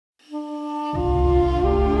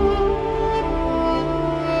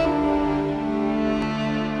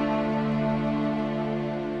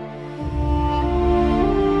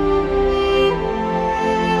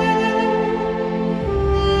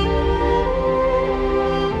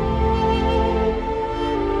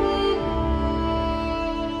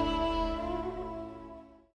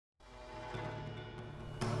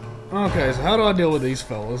Okay, so how do I deal with these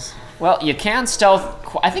fellas? Well, you can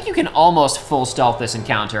stealth. I think you can almost full stealth this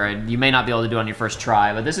encounter, and you may not be able to do it on your first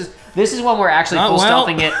try. But this is one where actually full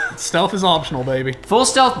stealthing it. Stealth is optional, baby. Full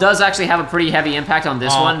stealth does actually have a pretty heavy impact on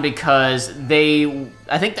this one because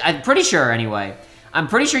I'm pretty sure anyway. I'm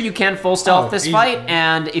pretty sure you can full stealth this fight,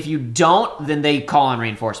 and if you don't, then they call in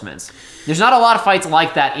reinforcements. There's not a lot of fights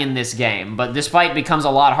like that in this game, but this fight becomes a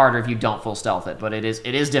lot harder if you don't full stealth it. But it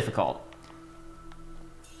is difficult.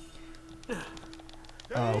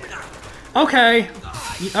 Oh. Okay.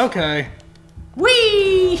 Okay.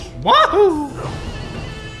 Whee! Wahoo!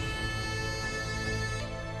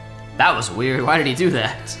 That was weird. Why did he do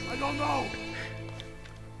that? I don't know.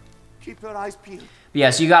 Keep your eyes peeled. Yeah,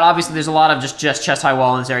 so you got, obviously, there's a lot of just chest-high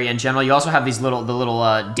wall in this area in general. You also have these little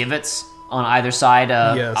divots on either side,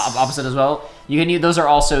 yes. opposite as well. You can use, those are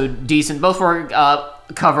also decent, both for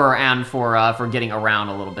cover and for getting around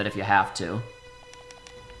a little bit if you have to.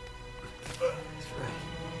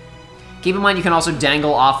 Keep in mind you can also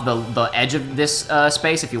dangle off the edge of this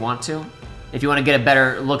space if you want to. If you want to get a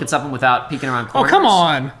better look at something without peeking around corners. Oh, come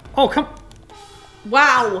on! Oh, come...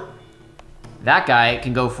 Wow! That guy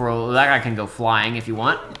can go flying if you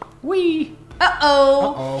want. Whee!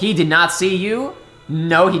 Uh-oh! Uh-oh. He did not see you.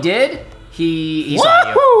 No, he did. He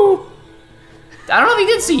saw you. I don't know if he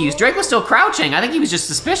did see you. Drake was still crouching. I think he was just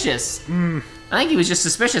suspicious. I think he was just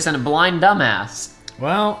suspicious and a blind dumbass.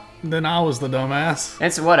 Well, then I was the dumbass.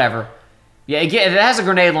 It's whatever. Yeah, it has a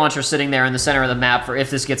grenade launcher sitting there in the center of the map for if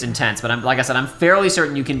this gets intense. But like I said, I'm fairly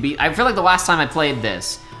certain you can beat. I feel like the last time I played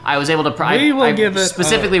this, I was able to. I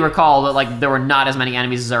specifically recall that like there were not as many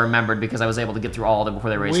enemies as I remembered because I was able to get through all of them before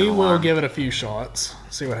they raised an alarm. We will give it a few shots.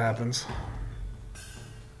 See what happens.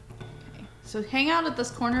 Okay. So hang out at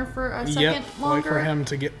this corner for a second longer. Wait for him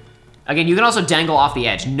to get. Again, you can also dangle off the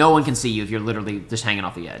edge. No one can see you if you're literally just hanging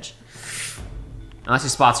off the edge, unless he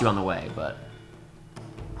spots you on the way. But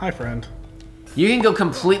hi, friend. You can go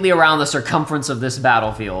completely around the circumference of this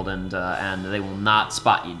battlefield, and they will not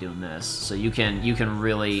spot you doing this. So you can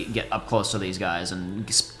really get up close to these guys and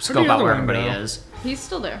scope out where everybody is. He's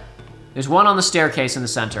still there. There's one on the staircase in the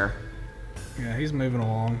center. Yeah, he's moving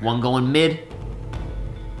along. One going mid.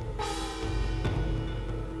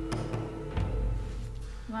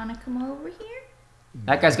 Wanna come over here?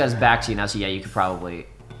 That guy's got his back to you now, so yeah, you could probably...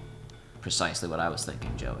 Precisely what I was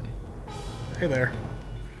thinking, Joey. Hey there.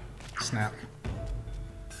 Snap.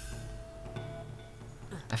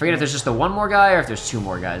 I forget if there's just the one more guy or if there's two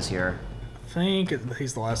more guys here. I think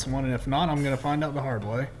he's the last one, and if not, I'm gonna find out the hard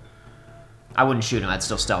way. I wouldn't shoot him, I'd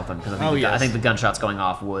still stealth him, because I think the gunshots going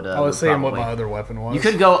off would I was seeing what my other weapon was. You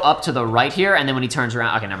could go up to the right here, and then when he turns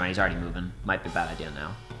around... Okay, never mind, he's already moving. Might be a bad idea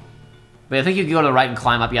now. But I think you can go to the right and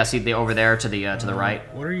climb up. Yeah, see over there to the right.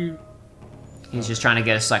 What are you... He's just trying to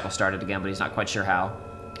get his cycle started again, but he's not quite sure how.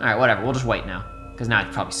 Alright, whatever, we'll just wait now. Because now I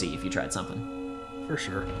can probably see you if you tried something. For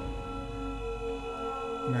sure.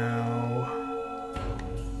 Now...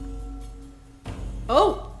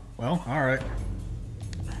 Oh! Well, alright.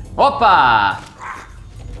 Hoppa!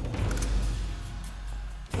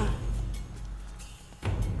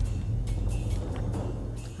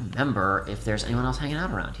 Remember, if there's anyone else hanging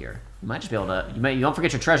out around here, you might just be able to. You don't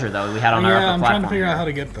forget your treasure though. We had on our upper platform. I'm trying to figure out how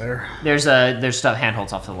to get there. There's stuff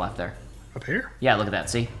handholds off to the left there. Up here? Yeah, look at that.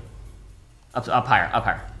 See, up higher.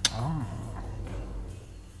 Oh.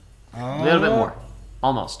 A little bit more,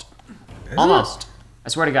 almost. Is Almost. it? I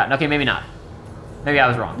swear to God. Okay, maybe not. Maybe I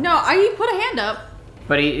was wrong. No, I put a hand up.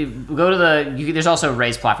 But go to the. There's also a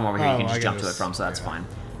raised platform over here. You can just jump to it from, so that's fine.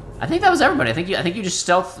 I think that was everybody. I think you just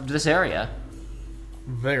stealthed this area.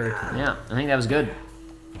 Very cool. Yeah, I think that was good.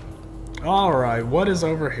 All right, what is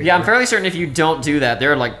over here? Yeah, I'm fairly certain if you don't do that,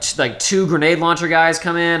 there are like two grenade launcher guys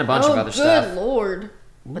come in, a bunch of other stuff. Oh, good lord.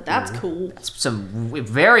 But that's cool. Some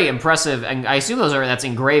very impressive, and I assume that's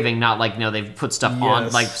engraving, not like, they've put stuff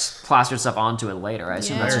on, like plastered stuff onto it later. I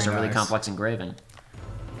assume that's just a really complex engraving.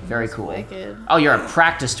 Very cool. Wicked. Oh, you're a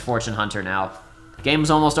practiced fortune hunter now.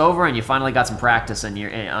 Game's almost over, and you finally got some practice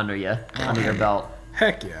under your belt.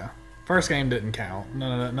 Heck yeah. First game didn't count.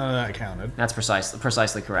 None of that counted. That's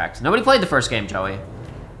precisely correct. Nobody played the first game, Joey.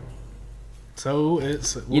 So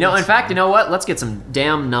it's... in fact, you know what? Let's get some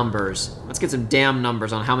damn numbers. Let's get some damn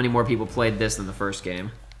numbers on how many more people played this than the first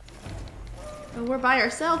game. But we're by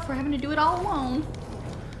ourselves. We're having to do it all alone.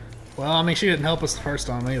 Well, I mean, she didn't help us the first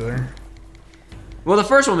time either. Well, the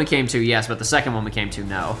first one we came to, yes, but the second one we came to,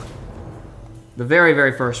 no. The very,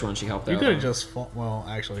 very first one she helped out. You could have just fall... Well,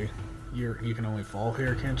 actually, you can only fall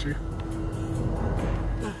here, can't you?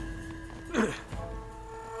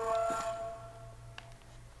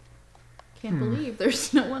 can't believe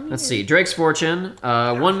there's no one here. Let's see. Drake's Fortune,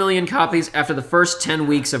 1 million copies after the first 10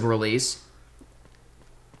 weeks of release,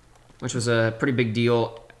 which was a pretty big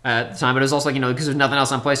deal at the time. But it was also like, you know, because there's nothing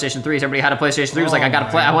else on PlayStation 3. So everybody had a PlayStation 3. It was like, I gotta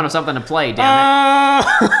play. I wanted something to play. Damn it.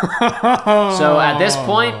 So at this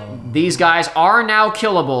point, these guys are now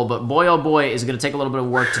killable. But boy, oh boy, is it gonna take a little bit of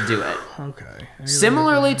work to do it. Okay.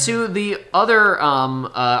 Similarly to the other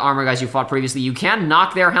armor guys you fought previously, you can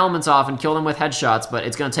knock their helmets off and kill them with headshots, but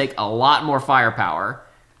it's going to take a lot more firepower.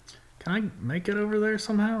 Can I make it over there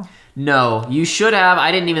somehow? No, you should have.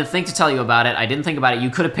 I didn't even think to tell you about it. I didn't think about it. You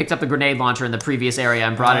could have picked up the grenade launcher in the previous area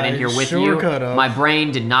and brought it in here with you. Could've. My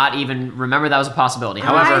brain did not even remember that was a possibility.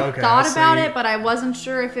 However, I thought about it, but I wasn't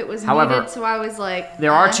sure if it was needed, so I was like...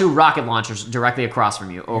 There are 2 rocket launchers directly across from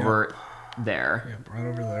you, over there. Yep, right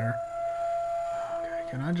over there.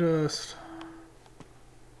 Can I just...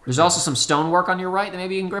 There's also some stonework on your right that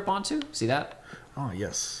maybe you can grip onto. See that? Oh,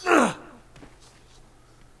 yes.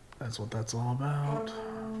 That's what that's all about.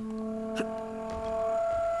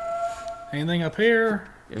 Anything up here?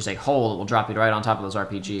 There's a hole that will drop you right on top of those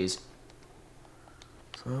RPGs.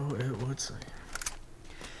 So it would say.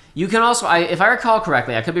 You can also, if I recall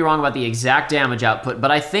correctly, I could be wrong about the exact damage output,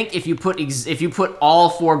 but I think if you put all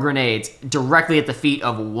 4 grenades directly at the feet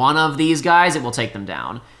of one of these guys, it will take them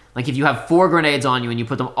down. Like if you have 4 grenades on you and you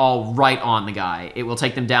put them all right on the guy, it will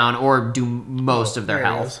take them down or do most of their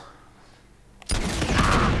health.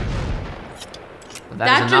 But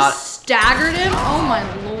that just staggered him? Oh my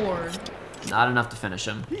lord. Not enough to finish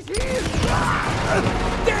him. Good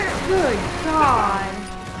God.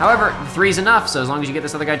 However, 3's enough, so as long as you get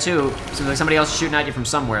this other guy too. Seems like somebody else is shooting at you from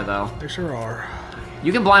somewhere, though. They sure are.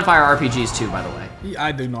 You can blind fire RPGs too, by the way. Yeah,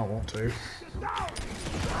 I do not want to.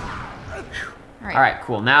 All right,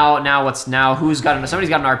 cool. Now who's got somebody's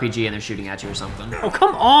got an RPG and they're shooting at you or something. Oh,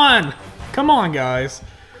 come on! Come on, guys.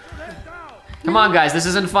 Come on, guys. This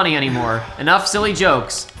isn't funny anymore. Enough silly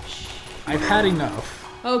jokes. I've had enough.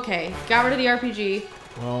 Okay, got rid of the RPG.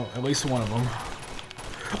 Well, at least one of them.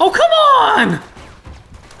 Oh, come on!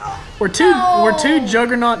 Were two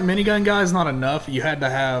Juggernaut minigun guys not enough? You had to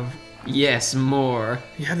have... Yes, more.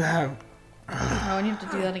 You had to have... Oh, and you have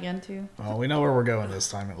to do that again, too. Well, we know where we're going this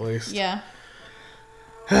time, at least. Yeah.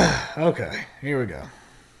 Okay, here we go.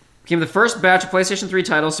 Became the first batch of PlayStation 3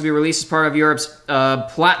 titles to be released as part of Europe's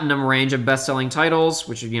Platinum range of best-selling titles,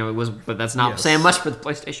 which, you know, it was, but that's not saying much for the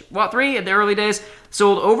PlayStation 3 in the early days.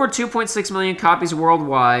 Sold over 2.6 million copies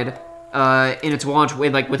worldwide in its launch,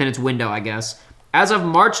 within its window, I guess. As of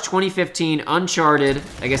March 2015, Uncharted,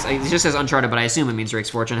 I guess it just says Uncharted, but I assume it means Drake's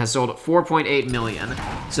Fortune, has sold 4.8 million.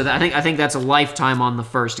 So I think that's a lifetime on the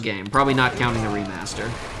first game, probably not counting the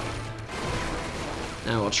remaster.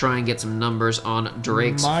 Now we'll try and get some numbers on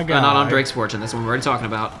Drake's... not on Drake's Fortune, that's the one we're already talking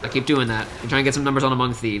about. I keep doing that. I'm trying to get some numbers on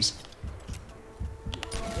Among Thieves.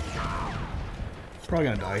 Probably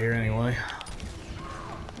gonna die here anyway.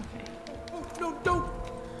 No, don't!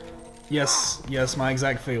 Yes, my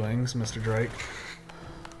exact feelings, Mr. Drake.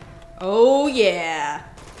 Oh, yeah.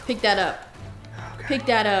 Pick that up. Okay. Pick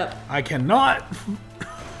that up. I cannot...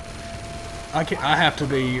 I have to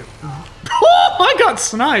be... Oh, I got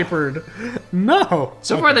sniped! No!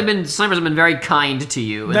 So far, snipers have been very kind to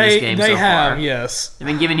you in this game so far. They have, yes. They've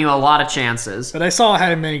been giving you a lot of chances. But I saw I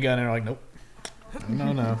had a minigun and they're like, nope.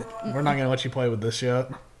 No. We're not gonna let you play with this yet.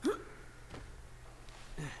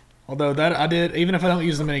 Although that I did, even if I don't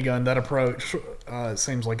use the minigun, that approach, it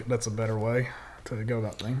seems like that's a better way to go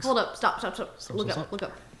about things. Hold up, stop. Look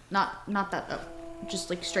up. Not that up. Just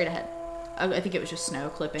like straight ahead. I think it was just snow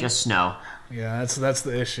clipping. Just snow. Yeah, that's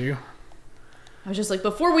the issue. I was just like,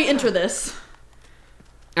 before we enter this.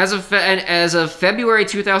 As of February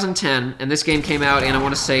 2010, and this game came out in, I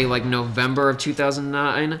want to say, like November of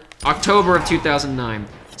 2009? October of 2009.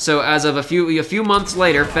 So as of a few months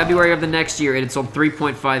later, February of the next year, it had sold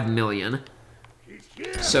 3.5 million.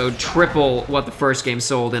 So triple what the first game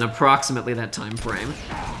sold in approximately that time frame.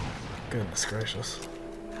 Goodness gracious.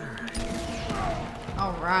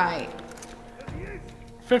 All right.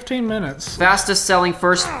 15 minutes. Fastest selling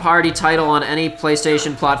first-party title on any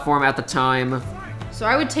PlayStation platform at the time. So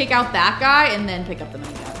I would take out that guy and then pick up the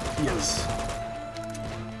minigun. Yes.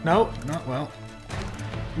 No, not well.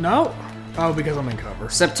 No. Oh, because I'm in cover.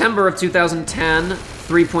 September of 2010,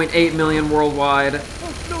 3.8 million worldwide.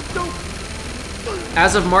 No.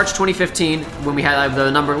 As of March 2015, when we had the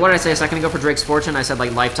number, what did I say a second ago for Drake's Fortune? I said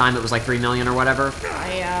like lifetime, it was like 3 million or whatever.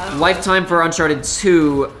 Lifetime for Uncharted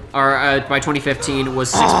 2, by 2015,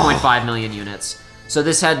 was 6.5 million units. So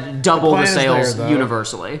this had double the sales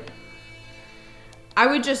universally. I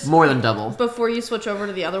would just More than double. before you switch over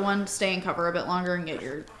to the other one, stay in cover a bit longer and get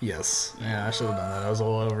your. Yes. Yeah, I should have done that. I was a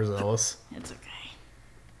little overzealous. It's okay.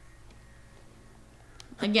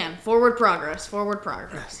 Again, forward progress. Forward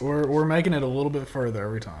progress. We're making it a little bit further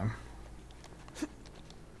every time.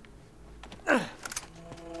 I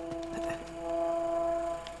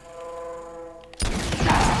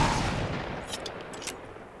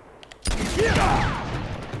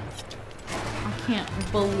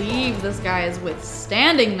can't believe this guy is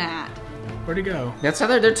withstanding that. Where'd he go? That's how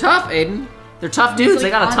they're tough, Aiden. They're tough dudes. like They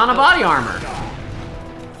got a ton of body armor.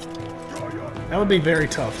 That would be very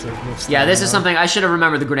tough to withstand. Yeah, this is something I should have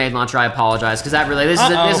remembered the grenade launcher. I apologize because that really this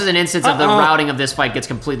is an instance of the routing of this fight gets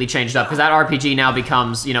completely changed up because that RPG now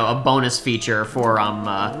becomes a bonus feature for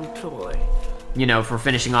for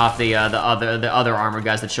finishing off the other armored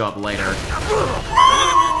guys that show up later.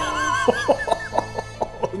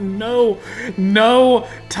 No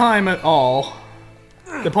time at all.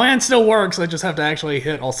 The plan still works. I just have to actually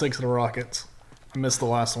hit all 6 of the rockets. I missed the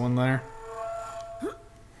last one there.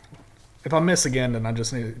 If I miss again, then I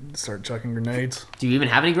just need to start chucking grenades. Do you even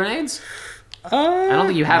have any grenades? I don't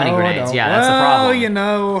think you have any grenades. Yeah, that's the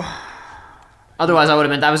problem. Otherwise, I would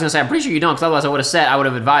have been. I was gonna say I'm pretty sure you don't, because otherwise I would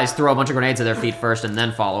have advised throw a bunch of grenades at their feet first and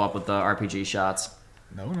then follow up with the RPG shots.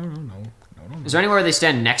 No. Is there anywhere they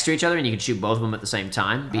stand next to each other and you can shoot both of them at the same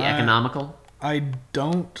time? Be economical? I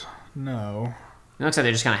don't know. It looks like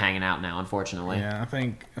they're just kind of hanging out now, unfortunately. Yeah, I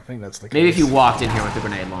think that's the case. Maybe if you walked in here with the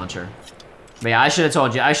grenade launcher. But yeah, I should have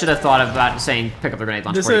told you. I should have thought about saying pick up the grenade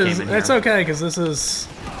launcher before you came in here. It's okay, because this is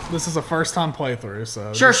a first time playthrough,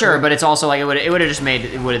 so... Sure, but it's also like it would have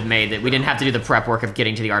made that we didn't have to do the prep work of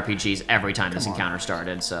getting to the RPGs every time this encounter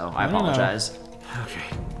started, so I apologize. Okay.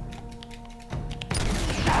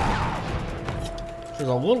 There's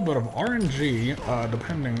a little bit of RNG,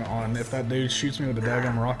 depending on if that dude shoots me with a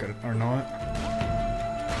daggum rocket or not.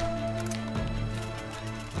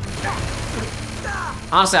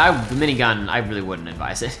 Honestly, the minigun, I really wouldn't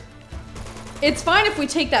advise it. It's fine if we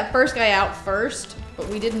take that first guy out first, but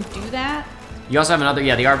we didn't do that. You also have another,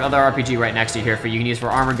 the other RPG right next to you here you can use for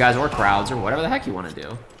armored guys or crowds or whatever the heck you want to do.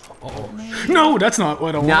 Uh-oh. No, that's not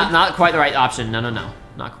what I want. Not quite the right option. No,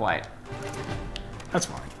 not quite. That's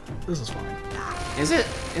fine. This is fine. Is it?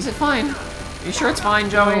 Is it fine? Are you sure it's fine,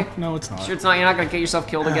 Joey? No, it's not. Sure it's not? You're not gonna get yourself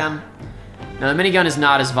killed again? No, the minigun is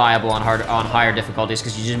not as viable on higher difficulties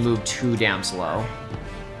because you just move too damn slow.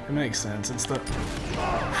 It makes sense. It's the...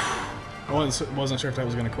 I wasn't sure if that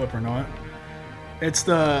was going to clip or not. It's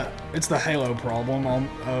the Halo problem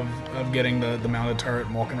of getting the mounted turret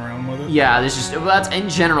and walking around with it. Yeah, that's in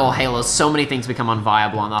general Halo. So many things become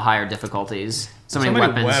unviable on the higher difficulties. So many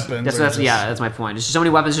weapons. That's my point. Just so many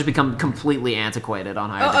weapons just become completely antiquated on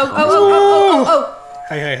higher difficulties. Oh.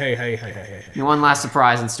 Hey. One last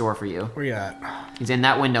surprise in store for you. Where you at? He's in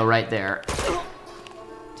that window right there.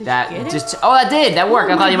 That did. That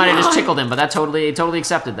worked. I thought you might have just tickled him, but that totally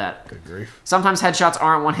accepted that. Good grief. Sometimes headshots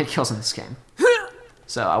aren't one-hit kills in this game.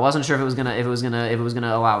 So I wasn't sure if it was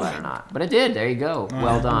gonna allow that or not, but it did. There you go.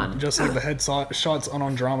 Well done. Just like the headshots on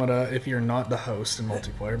Andromeda, if you're not the host in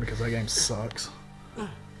multiplayer, because that game sucks,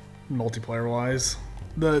 multiplayer-wise.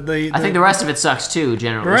 I think the rest of it sucks too.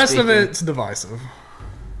 Generally, the rest of it's divisive.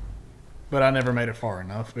 But I never made it far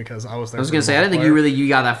enough because I was there. I was gonna say I didn't think you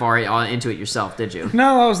got that far into it yourself, did you?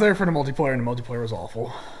 No, I was there for the multiplayer, and the multiplayer was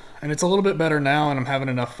awful. And it's a little bit better now, and I'm having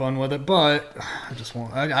enough fun with it. But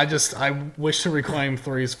I wish to reclaim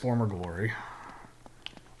 3's former glory.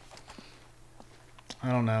 I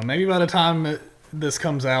don't know. Maybe by the time this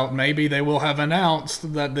comes out, maybe they will have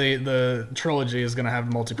announced that the trilogy is gonna have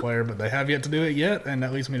multiplayer, but they have yet to do it yet, and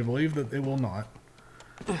that leads me to believe that it will not.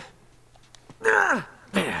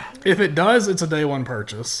 If it does, it's a day one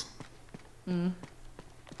purchase. How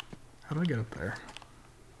do I get up there?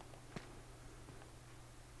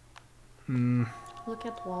 Look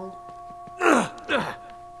at the wall.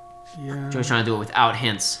 Yeah. Joey's trying to do it without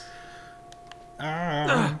hints.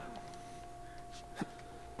 Where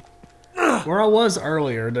I was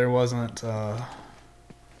earlier, there wasn't.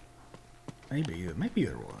 Maybe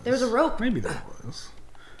there was. There was a rope. Maybe there was.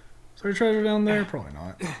 Is there a treasure down there? Probably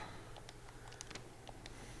not.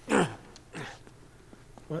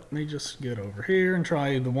 Let me just get over here and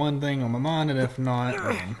try the one thing on my mind, and if not,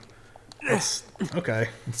 it's okay.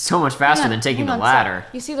 It's so much faster than taking the ladder.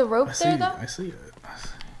 You see the rope there, though? I see it.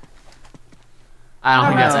 I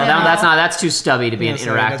don't think that's too stubby to be an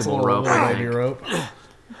interactable rope. I think.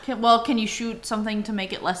 Rope. Can you shoot something to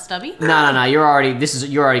make it less stubby? No. You're already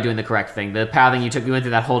doing the correct thing. The pathing you went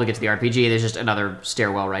through that hole to get to the RPG. There's just another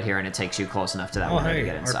stairwell right here, and it takes you close enough to that window to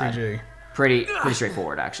get inside. RPG. Pretty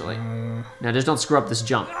straightforward, actually. Now, just don't screw up this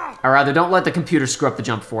jump. Or rather, don't let the computer screw up the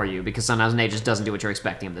jump for you, because sometimes Nate just doesn't do what you're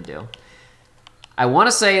expecting him to do. I want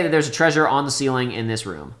to say that there's a treasure on the ceiling in this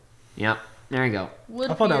room. Yep, there you go.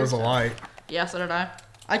 I thought that was a light. Yeah, so did I.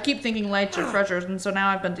 I keep thinking lights are treasures, and so now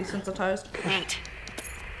I've been desensitized. Nate,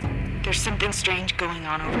 there's something strange going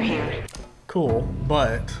on over here. Cool,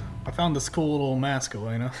 but I found this cool little mask,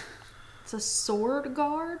 Elena. It's a sword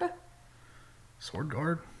guard? Sword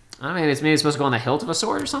guard? I don't know, maybe it's supposed to go on the hilt of a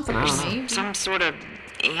sword or something? I don't know. Some sort of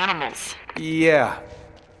animals. Yeah.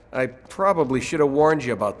 I probably should have warned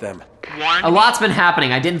you about them. Warned A lot's been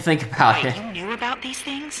happening. I didn't think about Wait, it. you knew about these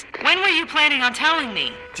things? When were you planning on telling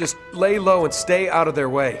me? Just lay low and stay out of their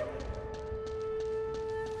way.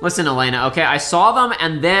 Listen, Elena, okay, I saw them,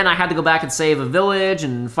 and then I had to go back and save a village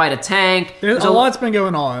and fight a tank. There's a lot's been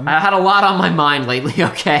going on. I had a lot on my mind lately,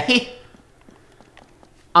 okay?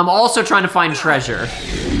 I'm also trying to find treasure.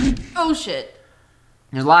 Oh shit.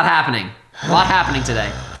 There's a lot happening. A lot happening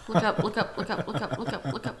today. Look up, look up, look up, look up, look up,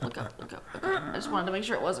 look up, look up, look up, look up. I just wanted to make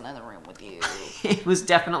sure it wasn't in the room with you. It was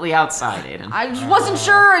definitely outside, Aiden. I just wasn't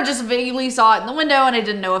sure. I just vaguely saw it in the window, and I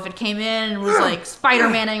didn't know if it came in and was like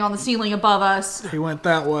Spider-Maning on the ceiling above us. He went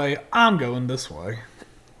that way. I'm going this way.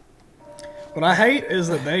 What I hate is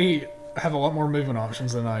that they have a lot more movement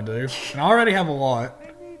options than I do. And I already have a lot.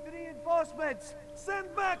 I need reinforcements.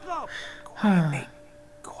 Send backup.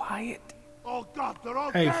 Quiet. Oh God, they're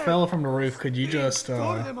all Hey, dead. fella from the roof, could you just,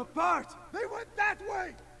 Tore them apart. They went that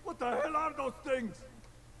way. What the hell are those things?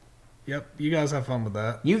 Yep, you guys have fun with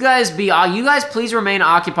that. You guys please remain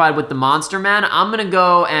occupied with the monster man. I'm gonna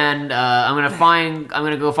go and I'm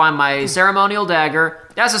gonna go find my ceremonial dagger.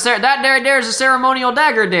 There's a ceremonial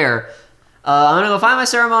dagger there. I'm gonna go find my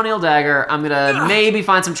ceremonial dagger. I'm gonna maybe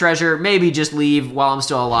find some treasure, maybe just leave while I'm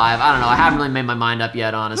still alive. I don't know. I haven't really made my mind up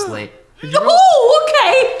yet, honestly. Oh,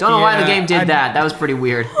 okay. Don't know why the Yeah, game did that. That was pretty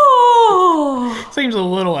weird. Oh. Seems a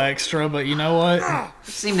little extra, but you know what?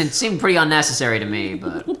 Seemed pretty unnecessary to me,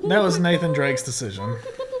 but That was Nathan Drake's decision.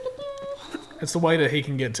 It's the way that he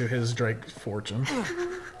can get to his Drake fortune.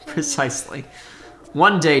 precisely.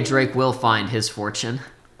 One day Drake will find his fortune.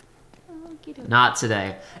 Not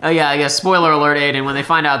today. Oh yeah, I guess spoiler alert, Aiden. When they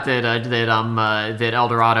find out that that El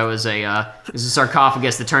Dorado is a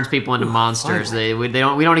sarcophagus that turns people into monsters, we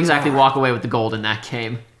don't exactly walk away with the gold in that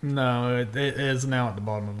game. No, it is now at the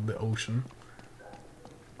bottom of the ocean.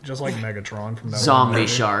 Just like Megatron from that Zombie one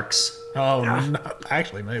movie. sharks. Oh, no,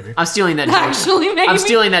 actually, maybe. I'm stealing that joke. Actually, maybe. I'm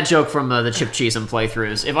stealing that joke from the Chip Cheesem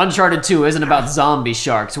playthroughs. If Uncharted 2 isn't about zombie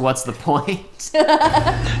sharks, what's the point?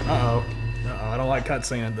 Uh-oh. I don't like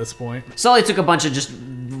cutscene at this point. Sully took a bunch of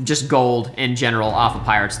just gold in general off of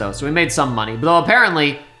pirates though, so we made some money. But though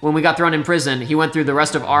apparently, when we got thrown in prison, he went through the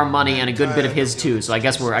rest of our money and a good bit of his too. So I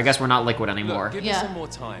guess we're not liquid anymore. Give me some more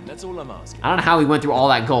time. That's all I'm asking. I don't know how we went through all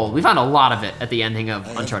that gold. We found a lot of it at the ending of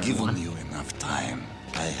Uncharted Given 1. you enough time.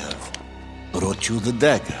 I have brought you the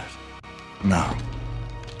dagger. Now,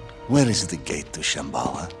 where is the gate to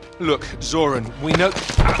Shambala? Look, Zoran, we know...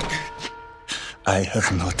 I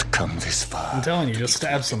have not come this far. I'm telling you, just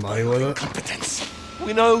stab somebody with it. Competence.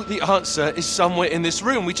 We know the answer is somewhere in this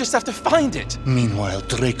room. We just have to find it. Meanwhile,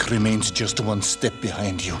 Drake remains just one step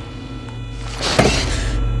behind you.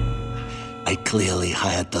 I clearly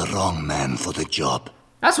hired the wrong man for the job.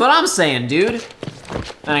 That's what I'm saying, dude. And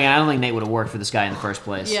again, I don't think Nate would have worked for this guy in the first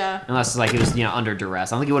place. Yeah. Unless it's like he was, under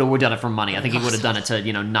duress. I don't think he would have done it for money. I think he would have done it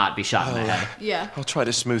to, not be shot in the head. Yeah. I'll try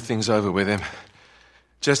to smooth things over with him.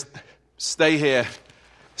 Just stay here.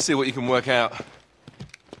 See what you can work out.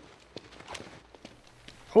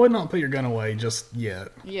 I would not put your gun away just yet.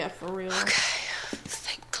 Yeah, for real.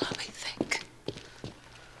 Think, Chloe, think.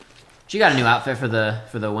 She got a new outfit for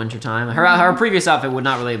the winter time. Her previous outfit would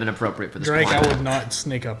not really have been appropriate for this Drake, point. I would not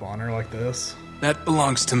sneak up on her like this. That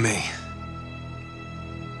belongs to me.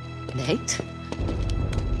 Nate?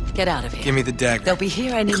 Get out of here. Give me the dagger. They'll be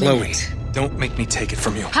here any Chloe, minute. don't make me take it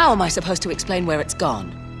from you. How am I supposed to explain where it's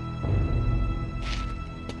gone?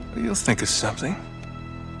 You'll think of something.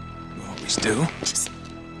 You always do.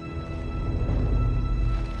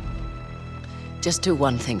 Just do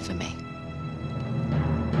one thing for me.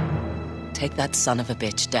 Take that son of a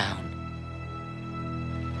bitch down.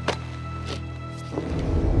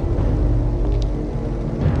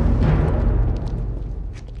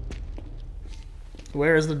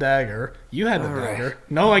 Where is the dagger? You had the dagger.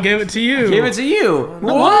 No, I gave it to you. Give it to you.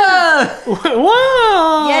 Whoa!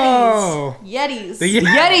 Whoa! Yetis. The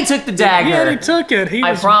Yeti took the dagger. Yeti took it. He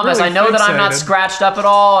I was promise. really I know that I'm not fixated. scratched up at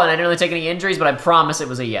all, and I didn't really take any injuries, but I promise it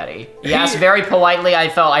was a Yeti. He asked very politely. I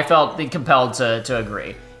felt compelled to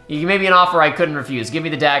agree. You made me an offer I couldn't refuse. Give me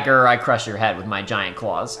the dagger or I crush your head with my giant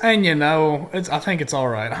claws. And I think it's all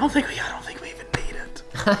right. I don't think we even need it.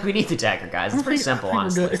 We need the dagger, guys. It's pretty simple,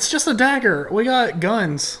 honestly. It's just a dagger. We got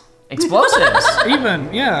guns. Explosives.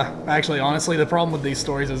 Even, yeah. Actually, honestly, the problem with these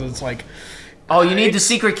stories is it's like... Oh, you need the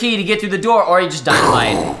secret key to get through the door, or you just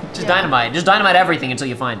dynamite. Just dynamite. Just dynamite everything until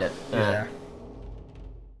you find it. Yeah.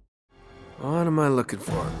 What am I looking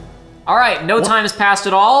for? All right, no time has passed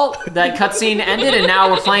at all. That cutscene ended, and now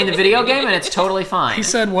we're playing the video game, and it's totally fine. He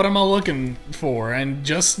said, "What am I looking for?" And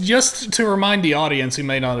just to remind the audience who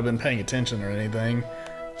may not have been paying attention or anything.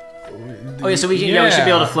 Oh yeah, so we should be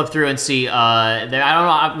able to flip through and see. I don't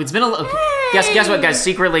know. It's been guess what, guys?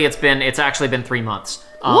 Secretly, it's actually been 3 months.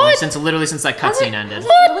 Since that cutscene ended.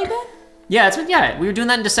 Really been? Yeah, it's been. Yeah, we were doing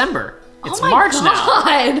that in December. It's oh my March God. now.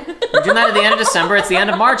 We're doing that at the end of December. It's the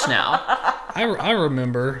end of March now. I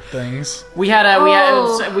remember things. We had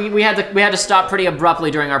to stop pretty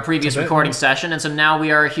abruptly during our previous recording session, and so now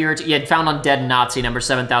we are here to found on Dead Nazi number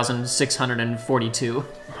 7642.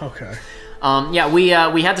 Okay. We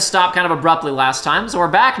had to stop kind of abruptly last time, so we're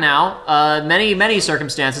back now. Many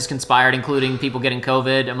circumstances conspired, including people getting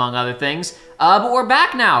COVID, among other things. But we're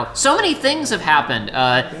back now. So many things have happened.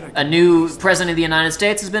 A new president of the United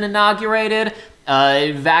States has been inaugurated.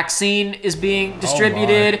 Vaccine is being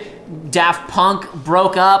distributed. Daft Punk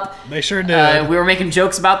broke up. They sure did. We were making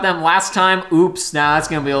jokes about them last time. Oops, now that's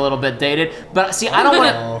gonna be a little bit dated. But see, I don't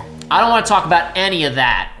want to talk about any of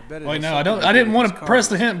that. Wait, no, I didn't want to press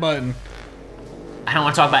the hint button. I don't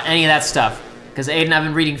want to talk about any of that stuff. Because Aiden, I've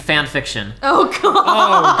been reading fanfiction. Oh, God. Oh,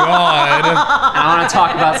 God. And I want to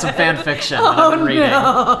talk about some fanfiction that I've been reading.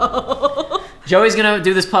 No. Joey's going to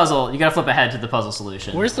do this puzzle. You got to flip ahead to the puzzle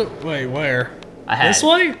solution. Where? Ahead. This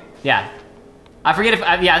way? Yeah. I forget if,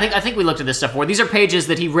 I think we looked at this stuff before. These are pages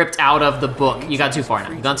that he ripped out of the book. You got too far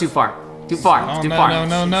now. You've gone too far. Too far. Oh, Too far.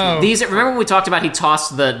 No. These, remember when we talked about he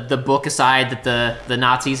tossed the book aside that the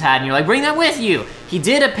Nazis had, and you're like, bring that with you. He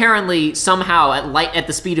did apparently somehow at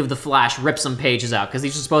the speed of the flash rip some pages out, because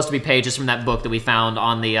these are supposed to be pages from that book that we found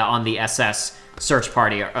on the SS search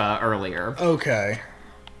party earlier. Okay.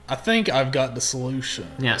 I think I've got the solution.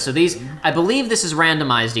 Yeah, so these, I believe this is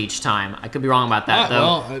randomized each time. I could be wrong about that,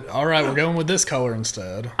 though. Well, all right, we're going with this color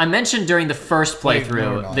instead. I mentioned during the first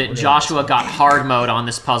playthrough that Joshua got hard mode on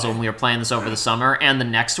this puzzle when we were playing this over the summer, and the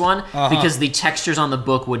next one, because the textures on the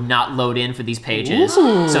book would not load in for these pages.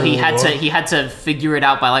 Ooh. So he had to figure it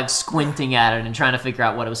out by like squinting at it and trying to figure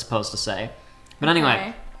out what it was supposed to say. But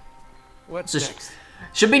anyway, what's next?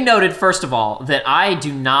 Should be noted, first of all, that I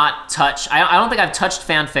do not touch... I don't think I've touched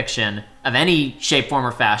fanfiction of any shape, form,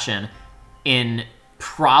 or fashion in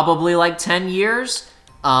probably like 10 years.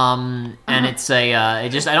 And it's I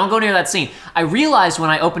don't go near that scene. I realized when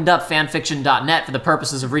I opened up fanfiction.net for the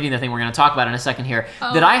purposes of reading the thing we're going to talk about in a second here,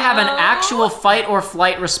 that I have an actual fight or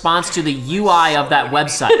flight response to the UI of that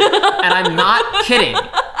website. And I'm not kidding.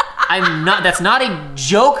 That's not a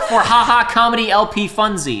joke for haha comedy LP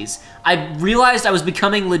funsies. I realized I was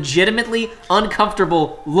becoming legitimately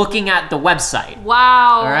uncomfortable looking at the website.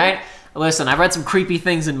 Wow. All right? Listen, I've read some creepy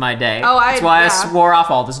things in my day. That's why I swore off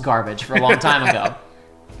all this garbage for a long time ago.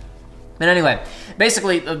 But anyway,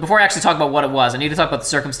 basically, before I actually talk about what it was, I need to talk about the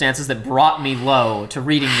circumstances that brought me low to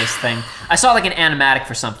reading this thing. I saw like an animatic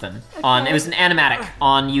for something. It was an animatic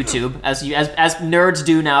on YouTube, as nerds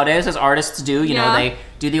do nowadays, as artists do. You know, they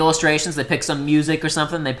do the illustrations, they pick some music or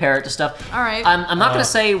something, they pair it to stuff. All right. I'm not gonna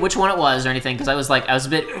say which one it was or anything, because I was a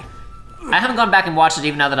bit... I haven't gone back and watched it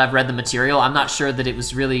even now that I've read the material. I'm not sure that it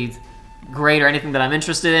was really great or anything that I'm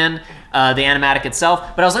interested in, the animatic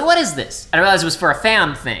itself, but I was like, what is this? And I realized it was for a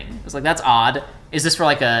fan thing. I was like, that's odd. Is this for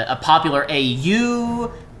like a popular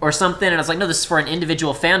AU or something? And I was like, no, this is for an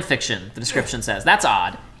individual fan fiction, the description says. That's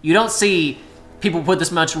odd. You don't see people put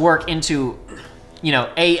this much work into, you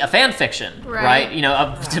know, a fan fiction, right? You know,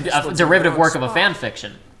 a derivative work of a fan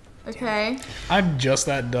fiction. Okay. I'm just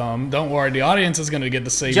that dumb. Don't worry, the audience is going to get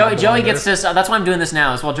to see. Joey gets this. That's why I'm doing this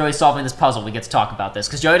now. Is while Joey's solving this puzzle, we get to talk about this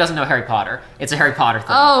because Joey doesn't know Harry Potter. It's a Harry Potter thing.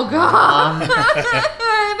 Oh God.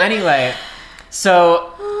 Anyway,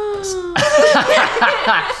 so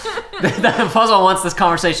the puzzle wants this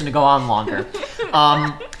conversation to go on longer.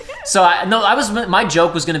 My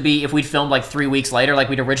joke was gonna be if we'd filmed like 3 weeks later, like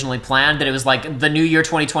we'd originally planned, that it was like the new year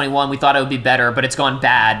 2021, we thought it would be better, but it's gone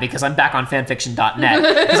bad because I'm back on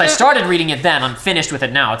fanfiction.net. Because I started reading it then, I'm finished with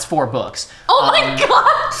it now, it's 4 books. Oh my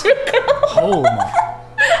God! Oh my.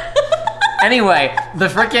 Anyway, the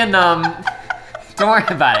frickin', don't worry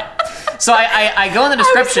about it. So I go in the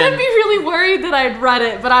description. I was gonna be really worried that I'd read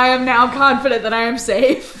it, but I am now confident that I am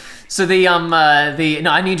safe. So no,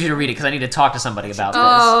 I need you to read it because I need to talk to somebody about this.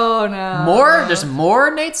 Oh no. More? There's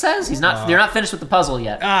more. Nate says You're not finished with the puzzle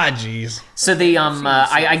yet. Ah, jeez. So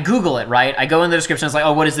I Google it, right? I go in the description. It's like,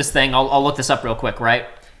 oh, what is this thing? I'll look this up real quick, right?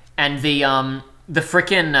 And the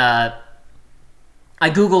frickin' I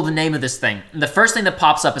Google the name of this thing. And the first thing that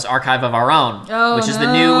pops up is Archive of Our Own, which is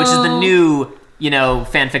the new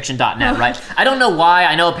fanfiction.net, right? I don't know why.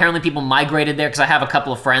 I know apparently people migrated there because I have a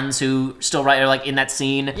couple of friends who still write like in that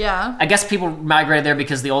scene. Yeah. I guess people migrated there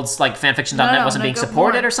because the old like fanfiction.net wasn't being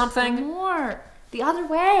supported or something. More. The other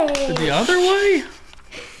way. The other way?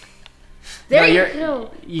 There you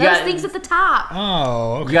go. Those things at the top.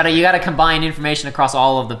 Oh, okay. You gotta combine information across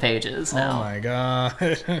all of the pages now. Oh my god.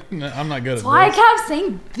 I'm not good at this. Why I kept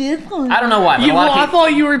saying this one. I don't know why, but I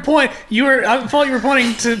thought you were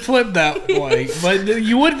pointing to flip that way. But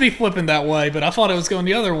you would be flipping that way, but I thought it was going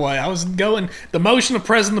the other way. I was going the motion of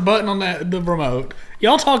pressing the button on the remote.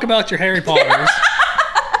 Y'all talk about your Harry Potters.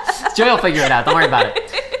 Joey will figure it out. Don't worry about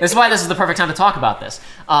it. This is why this is the perfect time to talk about this.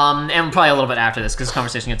 And probably a little bit after this, because the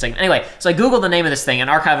conversation gets taken. Anyway, so I Googled the name of this thing, and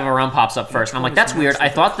Archive of Our Own pops up first. And I'm like, that's weird. I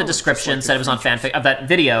thought the description said it was on that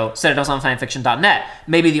video said it was on fanfiction.net.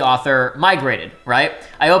 Maybe the author migrated, right?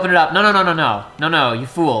 I open it up. No, you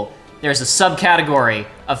fool. There's a subcategory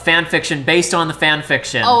of fanfiction based on the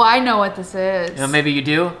fanfiction. Oh, I know what this is. Maybe you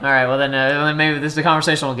do? All right, well then maybe the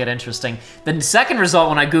conversation will get interesting. The second result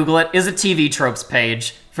when I Google it is a TV tropes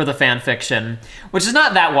page for the fanfiction, which is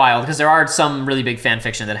not that wild because there are some really big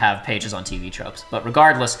fanfiction that have pages on TV tropes. But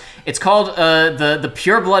regardless, it's called the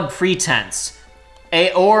Pure Blood Pretense,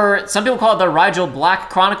 or some people call it the Rigel Black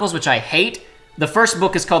Chronicles, which I hate. The first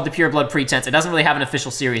book is called The Pure Blood Pretense. It doesn't really have an official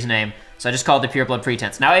series name, so I just called it The Pure Blood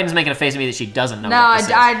Pretense. Now Aiden's making a face at me that she doesn't know what this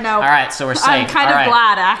is. I know. All right, so we're safe. I'm kind of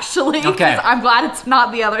glad, actually. Okay. I'm glad it's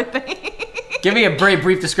not the other thing. Give me a very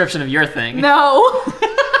brief description of your thing. No.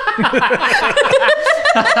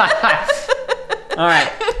 All right.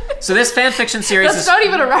 So this fanfiction series That's not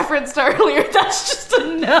even a reference to earlier. That's just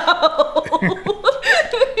a no.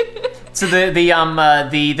 So the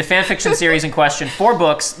fanfiction series in question, 4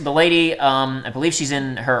 books. The lady, I believe she's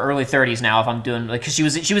in her early 30s now. If I'm doing because she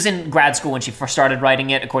was in grad school when she first started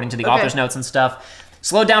writing it, according to the author's notes and stuff.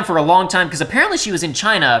 Slowed down for a long time because apparently she was in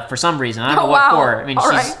China for some reason. I don't know what for. I mean,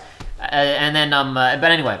 and then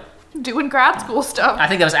but anyway. Doing grad school stuff. I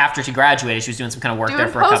think that was after she graduated. She was doing some kind of work there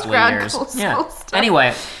for a couple of years. Yeah.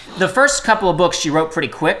 Anyway, the first couple of books she wrote pretty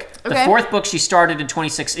quick. The 4th book she started in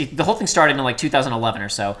 2016. The whole thing started in like 2011 or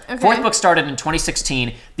so. Okay. 4th book started in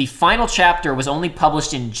 2016. The final chapter was only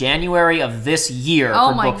published in January of this year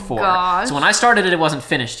for book 4. Gosh. So when I started it, it wasn't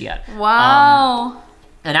finished yet. Wow.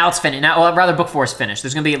 And now it's finished. Now, well, rather, book 4 is finished.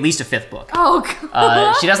 There's going to be at least a 5th book. Oh,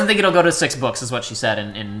 God. She doesn't think it'll go to 6 books, is what she said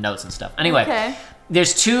in notes and stuff. Anyway,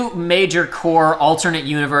 there's 2 major core alternate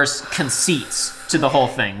universe conceits to the whole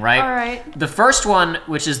thing, right? All right. The first one,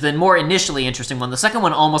 which is the more initially interesting one, the second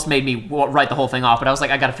one almost made me write the whole thing off, but I was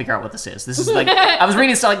like, I got to figure out what this is. This is like, I was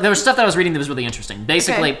reading stuff, like, there was stuff that I was reading that was really interesting.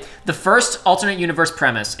 Basically, the first alternate universe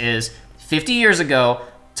premise is 50 years ago,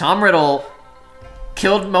 Tom Riddle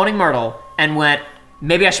killed Moaning Myrtle and went,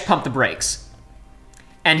 maybe I should pump the brakes.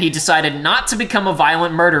 And he decided not to become a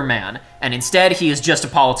violent murder man, and instead he is just a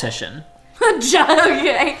politician.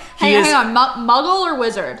 Okay. Hang on. Muggle or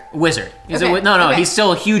wizard? Wizard. He's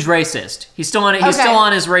still a huge racist. He's still on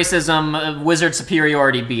his racism, wizard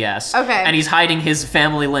superiority BS. Okay. And he's hiding his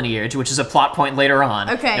family lineage, which is a plot point later on.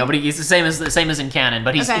 Okay. But he's the same as in canon.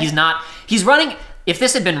 But he's not. He's running. If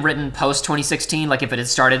this had been written post 2016, like if it had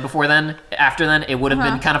started before then, after then, it would have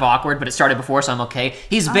been kind of awkward. But it started before, so I'm okay.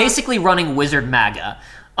 He's basically running Wizard MAGA.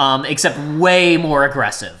 Except way more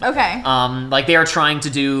aggressive. Okay. Like they are trying to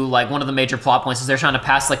do, like one of the major plot points is they're trying to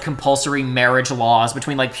pass like compulsory marriage laws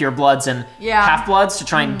between like purebloods and half-bloods to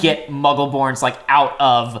try and get Muggleborns like out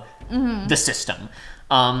of the system.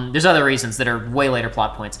 There's other reasons that are way later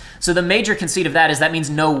plot points. So the major conceit of that is that means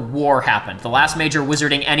no war happened. The last major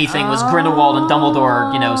wizarding anything was Grindelwald and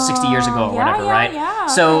Dumbledore, 60 years ago or whatever, right? Yeah,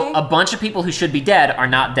 so a bunch of people who should be dead are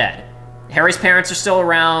not dead. Harry's parents are still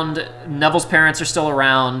around. Neville's parents are still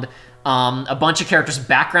around. A bunch of characters'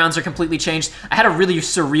 backgrounds are completely changed. I had a really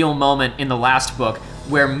surreal moment in the last book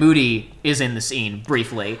where Moody is in the scene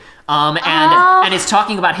briefly. And it's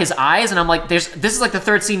talking about his eyes, and I'm like, this is like the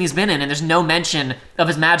 3rd scene he's been in, and there's no mention of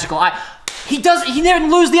his magical eye. He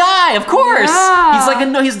didn't lose the eye, of course. Yeah.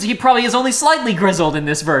 He's like, he probably is only slightly grizzled in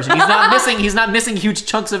this version. He's not missing huge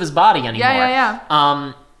chunks of his body anymore.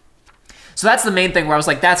 Yeah. So that's the main thing where I was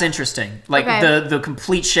like, that's interesting. Like the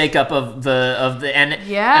complete shakeup of the and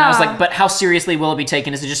I was like, but how seriously will it be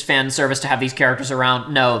taken? Is it just fan service to have these characters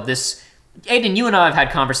around? No, this Aiden, you and I have had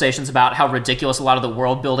conversations about how ridiculous a lot of the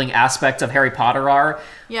world-building aspects of Harry Potter are.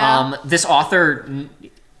 Yeah. This author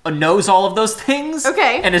knows all of those things.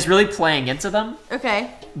 Okay. And is really playing into them.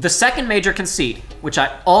 Okay. The second major conceit, which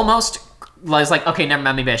I almost was like, okay, never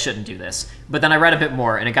mind, maybe I shouldn't do this. But then I read a bit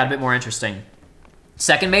more, and it got a bit more interesting.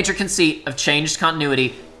 Second major conceit of changed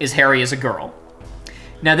continuity is Harry is a girl.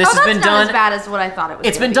 Now this has been not done as bad as what I thought it was.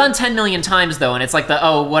 It's been done 10 million times though, and it's like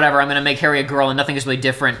whatever, I'm gonna make Harry a girl and nothing is really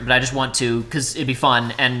different, but I just want to because it'd be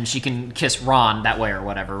fun and she can kiss Ron that way or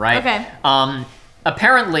whatever, right? Okay.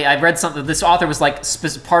 Apparently, I read something. This author was like,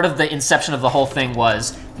 part of the inception of the whole thing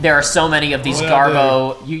was there are so many of these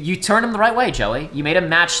Garbo. You turned them the right way, Joey. You made them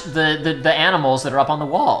match the animals that are up on the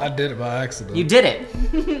wall. I did it by accident. You did it.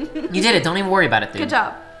 You did it. Don't even worry about it, dude. Good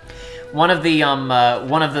job. One of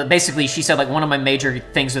the basically she said like one of my major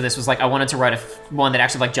things with this was like I wanted to write one that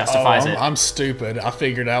actually like justifies it. I'm stupid. I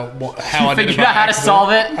figured out how I did it. Figured out how to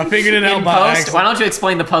solve it. I figured it out in by post. accident. Why don't you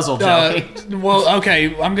explain the puzzle, Joey? Well,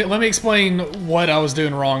 okay. Let me explain what I was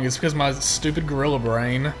doing wrong. It's because my stupid gorilla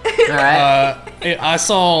brain. All right. I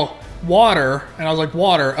saw water and I was like,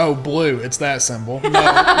 water. Oh, blue. It's that symbol.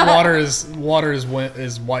 No, water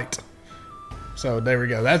is white. So there we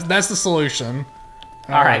go. That's the solution.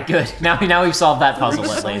 All right, good. Now we've solved that puzzle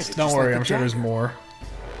at least. Don't worry, I'm sure there's more.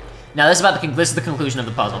 Now this is the conclusion of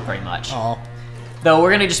the puzzle, pretty much. Oh. Though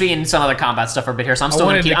we're gonna just be in some other combat stuff for a bit here, so I'm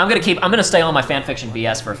gonna stay on my fanfic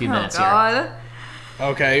BS for a few minutes here.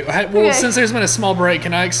 Okay. Well, since there's been a small break,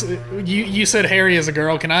 can I? You said Harry is a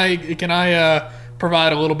girl. Can I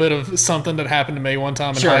provide a little bit of something that happened to me one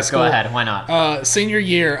time in high school? Sure, go ahead. Why not? Senior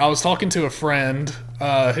year, I was talking to a friend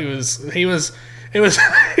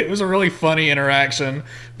it was a really funny interaction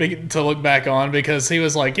to look back on because he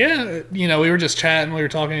was like, yeah, we were just chatting, we were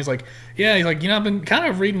talking. He's like, I've been kind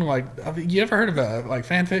of reading you ever heard of like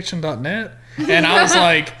fanfiction.net? And I was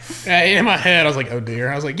like, in my head, I was like, oh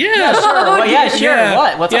dear. I was like, yeah, sure. Well, yeah, sure. Yeah,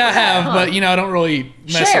 what? What's yeah, up I have, huh? but I don't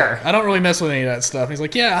really mess with any of that stuff. And he's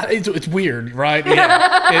like, yeah, it's weird, right?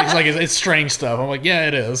 Yeah, it's like it's strange stuff. I'm like, yeah,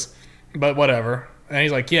 it is, but whatever. And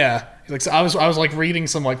he's like, yeah. He's like, so I was like reading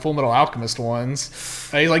some like Full Metal Alchemist ones.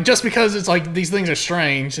 And he's like, just because it's like these things are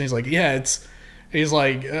strange. And he's like, yeah, he's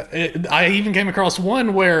like, I even came across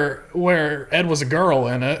one where Ed was a girl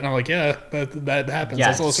in it, and I'm like, yeah, that happens. Yeah,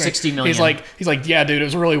 that's a little strange. 60 million. He's like, yeah, dude, it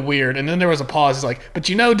was really weird. And then there was a pause. He's like, but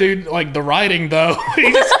dude, like the writing though,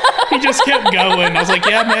 he just kept going. I was like,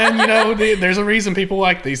 yeah, man, there's a reason people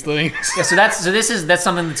like these things. Yeah, so that's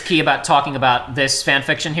something that's key about talking about this fan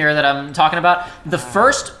fiction here that I'm talking about. The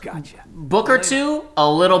first book or two, a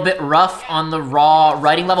little bit rough on the raw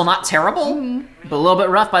writing level, not terrible, but a little bit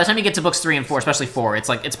rough. By the time you get to books 3 and 4, especially 4,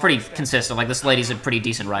 it's pretty consistent. Like this lady's a pretty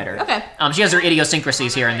decent writer. Okay. She has her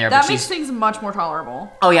idiosyncrasies here and there, that but makes things much more tolerable.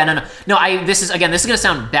 Oh yeah, no. This is gonna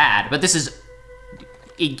sound bad, but this is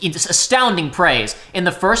it's astounding praise. In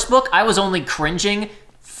the first book, I was only cringing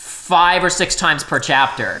 5 or 6 times per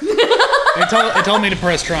chapter. It told me to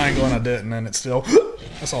press triangle and I didn't, and it's still.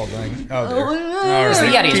 That's all thing. Oh dear. All right. So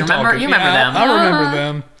the Yetis, remember? You remember them? I remember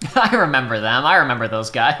them. I remember them. I remember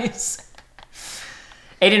those guys.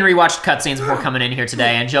 Aiden rewatched cutscenes before coming in here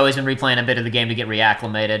today, and Joey's been replaying a bit of the game to get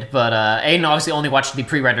reacclimated. But Aiden obviously only watched the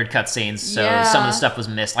pre-rendered cutscenes, so some of the stuff was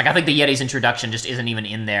missed. Like I think the Yeti's introduction just isn't even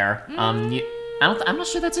in there. I'm not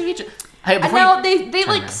sure that's a feature. Hey, no, they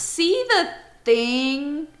like see the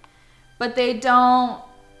thing, but they don't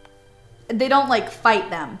like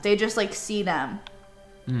fight them. They just like see them.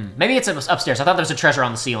 Maybe it's upstairs. I thought there was a treasure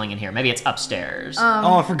on the ceiling in here. Maybe it's upstairs.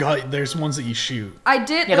 I forgot. There's ones that you shoot. I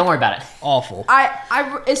did. Yeah, don't worry about it. Awful.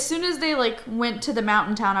 I as soon as they like went to the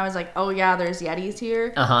mountain town, I was like, oh yeah, there's Yetis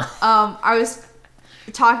here. I was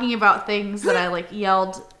talking about things that I like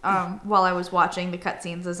yelled while I was watching the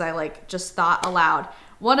cutscenes as I like just thought aloud.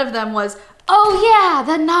 One of them was, oh yeah,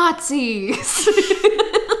 the Nazis.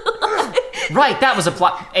 Right, that was a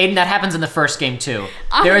plot. Aiden, that happens in the first game too.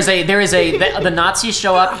 The Nazis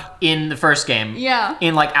show up in the first game. Yeah.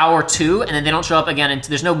 In like hour 2, and then they don't show up again. And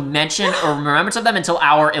there's no mention or remembrance of them until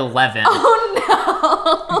hour 11.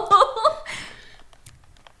 Oh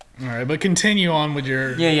no! All right, but continue on with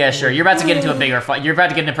your. Yeah, sure. You're about to get into a bigger fight. You're about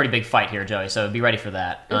to get in a pretty big fight here, Joey. So be ready for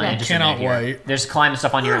that. Okay. Cannot wait. There's climbing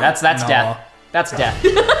stuff on your. That's death. That's death.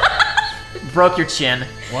 Broke your chin.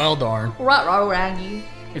 Well, darn. Rangy.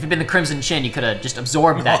 If it'd been the Crimson Chin, you could have just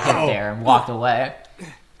absorbed that hit there and walked away.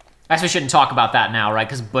 I guess we shouldn't talk about that now, right?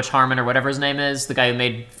 Because Butch Harmon, or whatever his name is, the guy who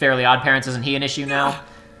made Fairly Odd Parents, isn't he an issue now?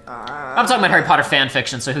 I'm talking about Harry Potter fan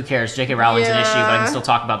fiction, so who cares? J.K. Rowling's an issue, but I can still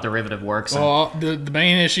talk about derivative works. Well, the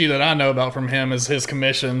main issue that I know about from him is his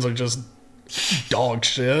commissions are just dog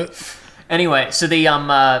shit. Anyway, so the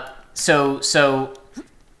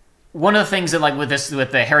one of the things that, like, with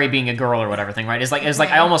the Harry being a girl or whatever thing, right, is like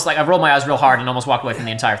I rolled my eyes real hard and almost walked away from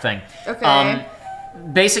the entire thing. Okay.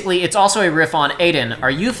 Basically, it's also a riff on Aiden. Are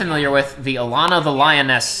you familiar with the Elena the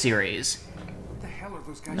Lioness series? What the hell are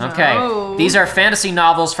those guys? Okay. No. These are fantasy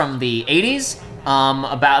novels from the 80s.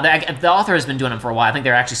 About the author has been doing them for a while. I think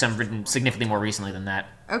there are actually some written significantly more recently than that.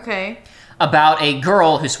 Okay. About a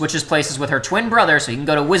girl who switches places with her twin brother, so he can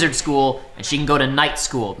go to wizard school and she can go to knight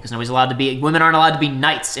school, because women aren't allowed to be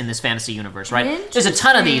knights in this fantasy universe, right? There's a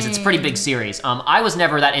ton of these. It's a pretty big series. I was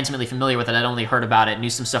never that intimately familiar with it. I'd only heard about it, knew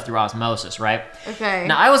some stuff through osmosis, right? Okay.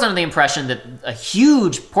 Now, I was under the impression that a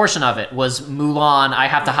huge portion of it was Mulan, I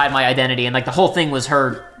have to hide my identity, and like the whole thing was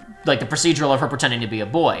her, like the procedural of her pretending to be a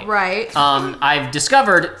boy. Right. I've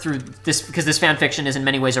discovered through this, because this fan fiction is in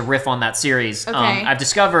many ways a riff on that series, Okay. I've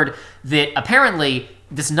discovered that apparently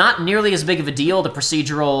it's not nearly as big of a deal, the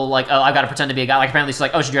procedural, like, oh, I've got to pretend to be a guy. Like, apparently she's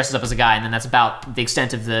like, oh, she dresses up as a guy, and then that's about the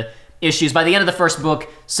extent of the issues. By the end of the first book,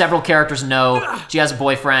 several characters know she has a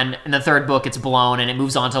boyfriend. In the third book, it's blown, and it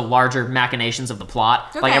moves on to larger machinations of the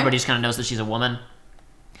plot. Like, everybody just kind of knows that she's a woman.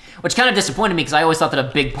 Which kind of disappointed me, because I always thought that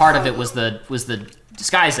a big part of it was the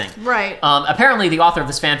disguising. Right. Apparently, the author of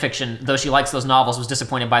this fanfiction, though she likes those novels, was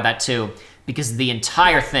disappointed by that too, because the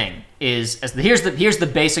entire thing is here's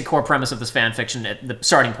the basic core premise of this fanfiction at the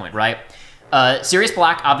starting point, right? Sirius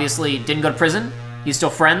Black obviously didn't go to prison. He's still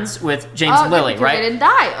friends with James and Lily, right? They didn't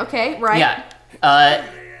die. Okay, right. Yeah.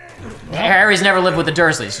 Harry's never lived with the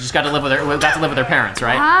Dursleys. He just got to live with their parents,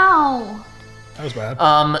 right? Wow. That was bad.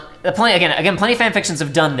 Plenty of fanfictions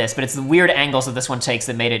have done this, but it's the weird angles that this one takes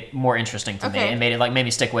that made it more interesting to me and made me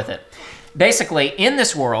stick with it. Basically, in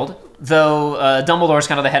this world, though Dumbledore's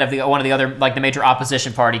kind of the head of one of the other, like, the major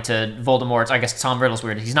opposition party to Voldemort. I guess Tom Riddle's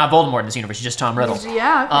weird. He's not Voldemort in this universe. He's just Tom Riddle.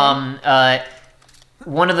 Yeah. Okay.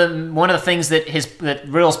 One of the things that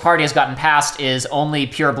Riddle's party has gotten past is only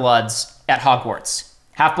purebloods at Hogwarts.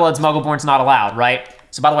 Half-bloods, Muggleborn's not allowed, right?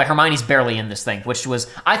 So, by the way, Hermione's barely in this thing, which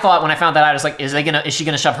was, I thought when I found that out, I was like, is she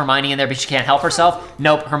gonna shove Hermione in there because she can't help herself?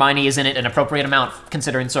 Nope, Hermione is in it an appropriate amount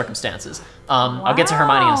considering circumstances. I'll get to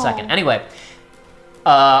Hermione in a second. Anyway,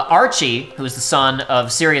 Archie, who is the son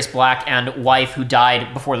of Sirius Black and wife who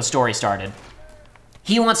died before the story started,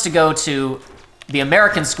 he wants to go to the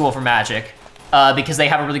American School for Magic, because they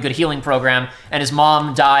have a really good healing program, and his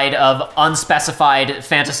mom died of unspecified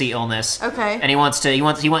fantasy illness. Okay. And he really wants to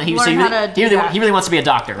be a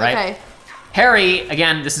doctor, right? Okay. Harry,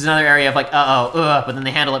 again, this is another area of like, but then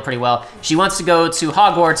they handle it pretty well. She wants to go to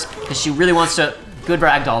Hogwarts because she really wants to. Good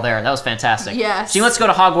ragdoll there. That was fantastic. Yes. She wants to go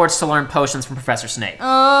to Hogwarts to learn potions from Professor Snape.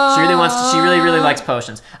 She really likes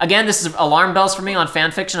potions. Again, this is alarm bells for me on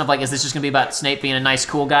fan fiction of like, is this just gonna be about Snape being a nice,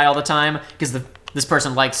 cool guy all the time? Because this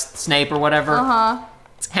person likes Snape or whatever.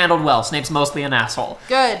 It's handled well. Snape's mostly an asshole.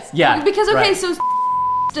 Good. Yeah. Because so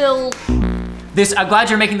still. I'm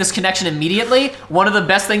glad you're making this connection immediately. One of the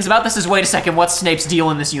best things about this is, wait a second, what's Snape's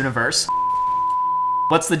deal in this universe?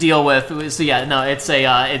 What's the deal with? So yeah, no, it's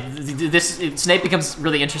Snape becomes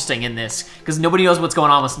really interesting in this because nobody knows what's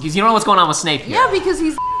going on with. You don't know what's going on with Snape here. Yeah, because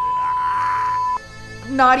he's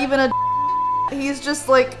not even a. He's just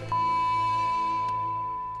like.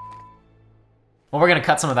 Well, we're gonna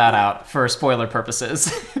cut some of that out for spoiler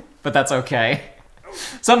purposes, but that's okay.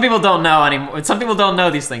 Some people don't know anymore. Some people don't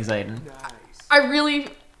know these things, Aiden. I really.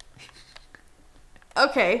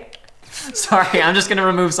 Okay. Sorry, I'm just gonna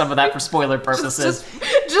remove some of that for spoiler purposes.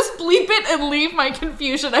 Just bleep it and leave my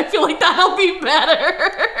confusion. I feel like that'll be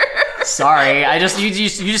better. Sorry, you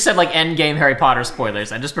just said like endgame Harry Potter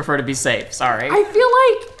spoilers. I just prefer to be safe. Sorry. I feel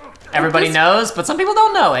like everybody knows, but some people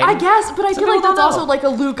don't know, Aiden. I guess, but I feel like that's also like a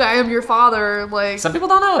Luke, I am your father. Like some people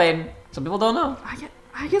don't know, Aiden. Some people don't know.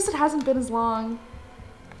 I guess it hasn't been as long.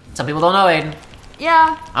 Some people don't know, Aiden.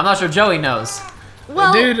 Yeah. I'm not sure Joey knows.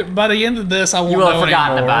 Well, dude, by the end of this, I won't know anymore. You will have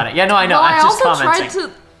forgotten about it. Yeah, no, I know. I'm just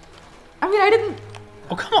commenting. I didn't.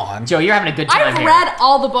 Oh, come on. Joe, you're having a good time I've read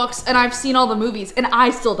all the books and I've seen all the movies, and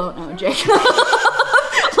I still don't know, Jake.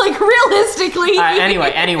 Like, realistically.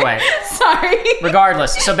 Anyway. Sorry.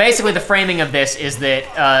 Regardless, so basically the framing of this is that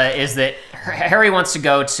Harry wants to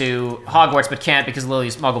go to Hogwarts but can't because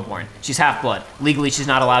Lily's Muggleborn. She's half-blood. Legally, she's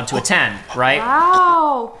not allowed to attend, right?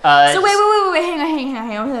 Wow. So wait, hang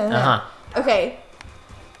on. Okay.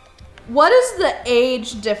 What is the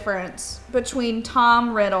age difference between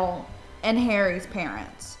Tom Riddle and Harry's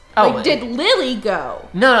parents? Like, did Lily go?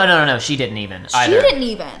 No. She didn't even. She didn't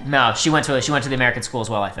even. No, she went to the American school as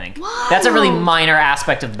well, I think. What? That's a really minor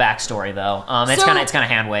aspect of the backstory, though. It's kind of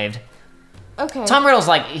hand waved. Okay. Tom Riddle's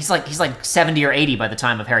he's like 70 or 80 by the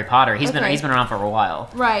time of Harry Potter. He's been around for a while.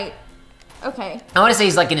 Right. Okay. I want to say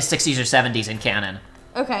he's like in his 60s or 70s in canon.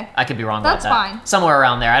 Okay. I could be wrong about that. That's fine. Somewhere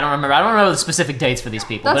around there. I don't remember. I don't know the specific dates for these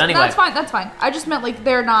people. But anyway. That's fine. I just meant like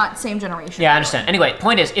they're not same generation. Yeah, I understand. Anyway,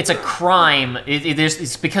 point is, it's a crime.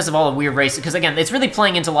 It's because of all the weird race. Because again, it's really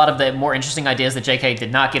playing into a lot of the more interesting ideas that J.K.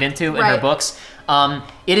 did not get into in her books.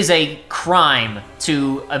 It is a crime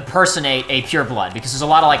to impersonate a pureblood because there's a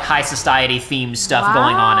lot of like high society themed stuff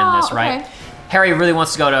going on in this, right? Okay. Harry really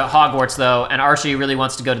wants to go to Hogwarts though, and Archie really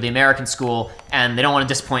wants to go to the American school, and they don't want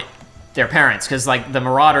to disappoint their parents because like the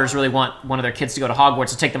Marauders really want one of their kids to go to Hogwarts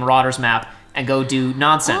to take the Marauders map and go do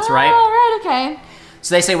nonsense, right? Right, okay.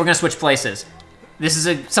 So they say we're gonna switch places. This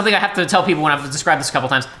is something I have to tell people when I've described this a couple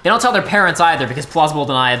times. They don't tell their parents either because plausible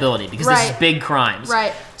deniability, because this is big crimes.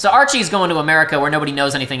 Right. So Archie's going to America where nobody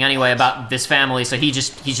knows anything anyway about this family, so he's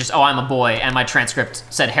just, oh, I'm a boy, and my transcript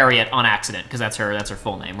said Harriet on accident, because that's her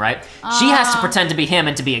full name, right? She has to pretend to be him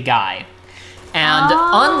and to be a guy. And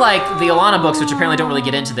unlike the Elena books, which apparently don't really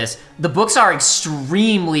get into this, the books are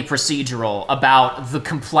extremely procedural about the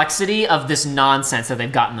complexity of this nonsense that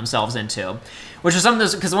they've gotten themselves into. Which is something,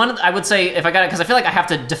 because one, I would say, if I got it, because I feel like I have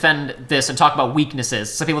to defend this and talk about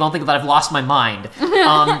weaknesses, so people don't think that I've lost my mind.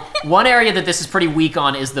 One area that this is pretty weak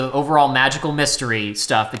on is the overall magical mystery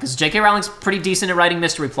stuff, because J.K. Rowling's pretty decent at writing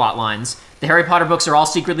mystery plot lines. The Harry Potter books are all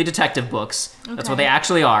secretly detective books. Okay. That's what they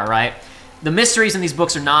actually are, right? The mysteries in these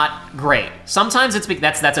books are not great. Sometimes it's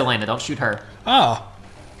that's Elena. Don't shoot her. Oh.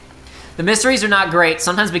 The mysteries are not great.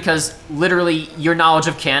 Sometimes because literally your knowledge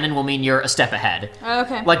of canon will mean you're a step ahead.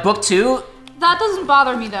 Okay. Like book 2. That doesn't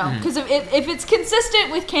bother me though, because if it's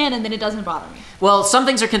consistent with canon, then it doesn't bother me. Well, some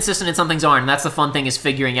things are consistent and some things aren't, and that's the fun thing is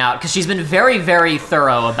figuring out. Because she's been very, very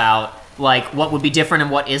thorough about like what would be different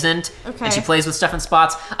and what isn't. Okay. And she plays with stuff in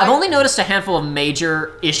spots. I've only noticed a handful of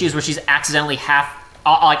major issues where she's accidentally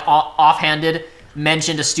offhanded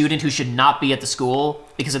mentioned a student who should not be at the school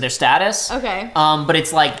because of their status. Okay. But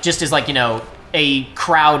it's like just as like, you know, a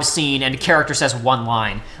crowd scene and a character says one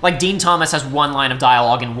line. Like Dean Thomas has one line of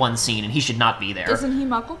dialogue in one scene and he should not be there. Isn't he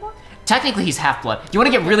Muggleborn? Technically he's half-blood. Do you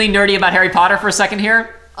want to get really nerdy about Harry Potter for a second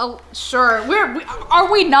here? Oh, sure. Are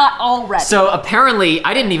we not already? So apparently,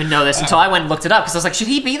 I didn't even know this until I went and looked it up because I was like, should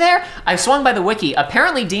he be there? I swung by the wiki.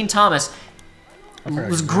 Apparently Dean Thomas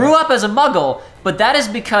grew up as a Muggle, but that is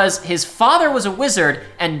because his father was a wizard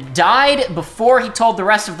and died before he told the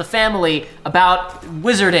rest of the family about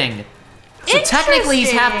wizarding. So technically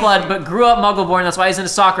he's half-blood, but grew up Muggleborn, that's why he's into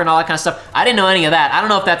soccer and all that kind of stuff. I didn't know any of that. I don't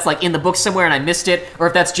know if that's like in the book somewhere and I missed it, or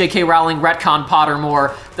if that's J.K. Rowling retcon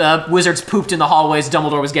Pottermore, the wizards pooped in the hallways,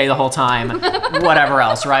 Dumbledore was gay the whole time, whatever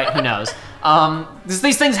else, right? Who knows?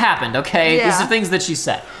 These things happened, okay? Yeah. These are things that she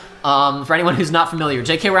said. For anyone who's not familiar,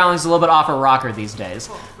 J.K. Rowling's a little bit off her rocker these days.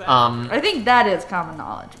 I think that is common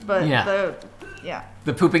knowledge, but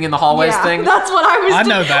the pooping in the hallways thing? That's what I was I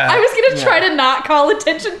know that. I was going to try to not call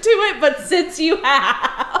attention to it, but since you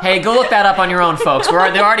have. Hey, go look that up on your own, folks. They're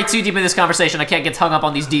already too deep in this conversation. I can't get hung up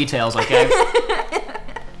on these details, okay?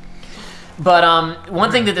 But one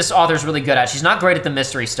thing that this author's really good at, she's not great at the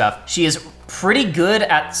mystery stuff. She is pretty good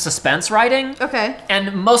at suspense writing. Okay.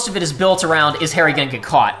 And most of it is built around, is Harry gonna get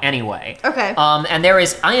caught anyway? Okay. And there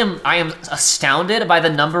is, I am astounded by the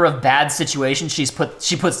number of bad situations she puts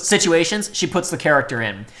the character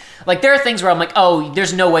in. Like there are things where I'm like, oh,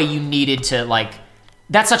 there's no way you needed to like,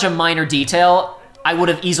 that's such a minor detail. I would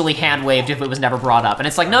have easily hand-waved if it was never brought up. And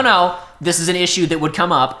it's like, no, this is an issue that would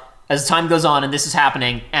come up as time goes on and this is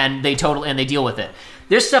happening and they deal with it.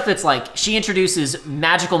 There's stuff that's like, she introduces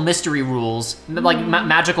magical mystery rules, like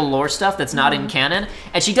magical lore stuff that's not in canon,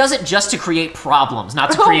 and she does it just to create problems,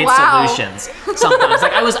 not to create solutions sometimes.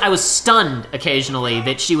 Like I was stunned occasionally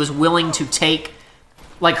that she was willing to take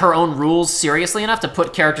like her own rules seriously enough to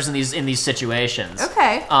put characters in these situations.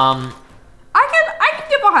 Okay. I can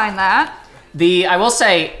get behind that. I will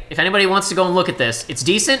say, if anybody wants to go and look at this, it's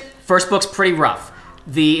decent. First book's pretty rough.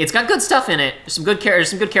 It's got good stuff in it. There's some good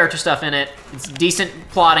character stuff in it. It's decent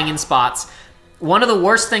plotting in spots. One of the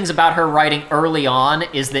worst things about her writing early on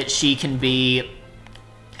is that she can be...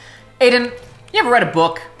 Aiden, you ever read a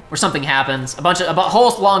book where something happens, a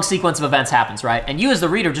whole long sequence of events happens, right? And you as the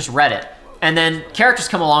reader just read it. And then characters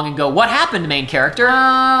come along and go, what happened, main character?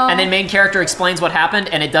 And then main character explains what happened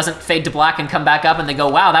and it doesn't fade to black and come back up and they go,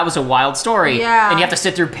 wow, that was a wild story. Yeah. And you have to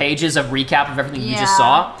sit through pages of recap of everything you just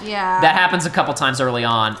saw. Yeah. That happens a couple times early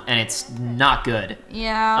on and it's not good.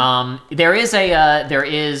 Yeah. There is in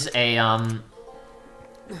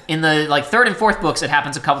the like third and fourth books it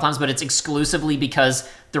happens a couple times, but it's exclusively because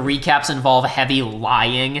the recaps involve heavy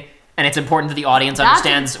lying. And it's important that the audience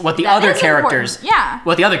understands what the other characters,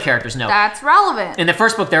 what the other characters know. That's relevant. In the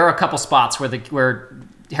first book, there are a couple spots where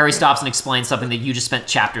Harry stops and explains something that you just spent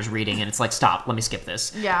chapters reading, and it's like, stop, let me skip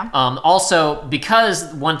this. Yeah. Also,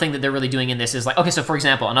 because one thing that they're really doing in this is like, okay, so for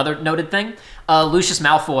example, another noted thing, Lucius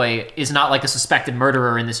Malfoy is not like a suspected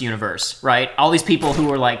murderer in this universe, right? All these people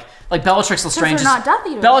who are like Bellatrix Lestrange they're not Death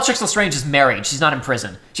Eaters. Bellatrix Lestrange is married. She's not in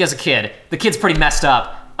prison. She has a kid. The kid's pretty messed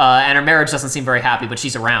up. And her marriage doesn't seem very happy, but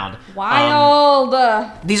she's around. Wild.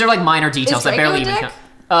 These are like minor details that barely even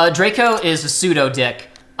count. Draco is a pseudo-dick.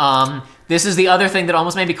 This is the other thing that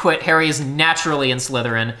almost made me quit. Harry is naturally in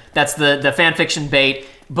Slytherin. That's the fanfiction bait.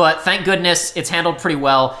 But thank goodness it's handled pretty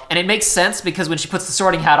well. And it makes sense because when she puts the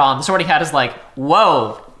sorting hat on, the sorting hat is like,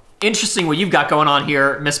 whoa, interesting what you've got going on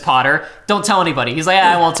here, Miss Potter. Don't tell anybody. He's like,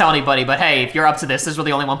 I won't tell anybody, but hey, if you're up to this is really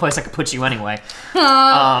the only one place I could put you anyway.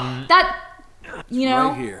 You know,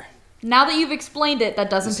 right here. Now that you've explained it, that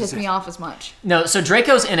doesn't piss me off as much. No, so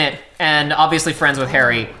Draco's in it, and obviously friends with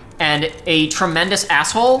Harry, and a tremendous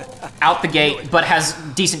asshole out the gate, but has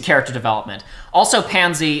decent character development. Also,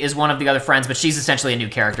 Pansy is one of the other friends, but she's essentially a new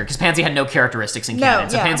character, because Pansy had no characteristics in canon,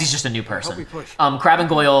 so Pansy's just a new person. Crabbe and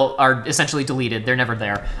Goyle are essentially deleted. They're never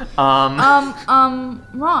there. Ron.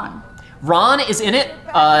 Ron is in it,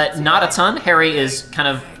 not a ton. Harry is kind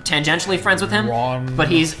of tangentially friends with him, but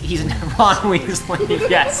he's Ron Weasley.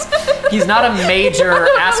 Yes, he's not a major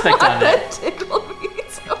aspect of it.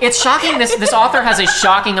 It's shocking. This author has a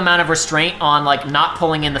shocking amount of restraint on like not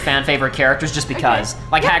pulling in the fan favorite characters just because. Okay.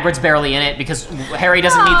 Like Hagrid's barely in it because Harry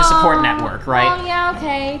doesn't need the support network, right? Oh yeah,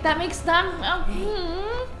 okay, that makes them.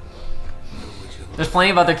 There's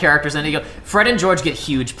plenty of other characters in it. Fred and George get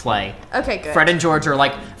huge play. Okay, good. Fred and George are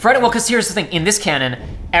like well, because here's the thing: in this canon,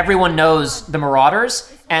 everyone knows the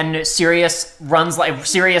Marauders, and Sirius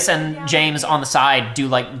and James on the side do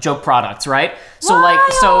like joke products, right? So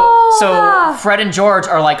so Fred and George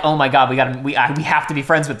are like, oh my god, we have to be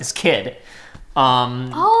friends with this kid. Oh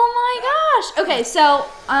my gosh. Okay, so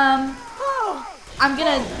I'm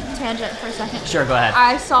gonna tangent for a second. Sure, go ahead.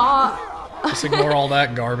 I saw. Just ignore all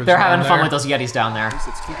that garbage. They're having fun with those Yetis down there.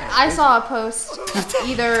 I saw a post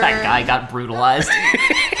either... That guy got brutalized.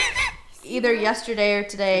 Either yesterday or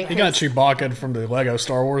today. He got Chewbacca'd from the Lego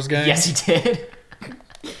Star Wars game. Yes, he did.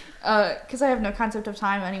 Because I have no concept of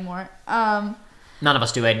time anymore. None of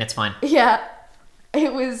us do, Aiden. It's fine. Yeah.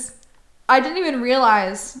 It was... I didn't even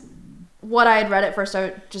realize what I had read at first.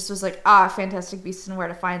 I just was like, Fantastic Beasts and Where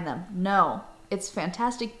to Find Them. No. It's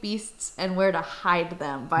Fantastic Beasts and Where to Hide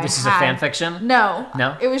Them by This is a fan fiction? No.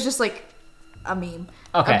 No? It was just like a meme.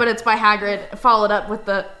 Okay. But it's by Hagrid, followed up with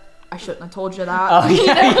the, I shouldn't have told you that. Oh,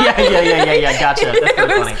 yeah, yeah, gotcha. That's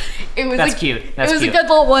pretty funny. That's cute. That's cute. A good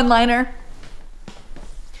little one-liner.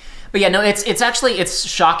 But yeah, no, it's actually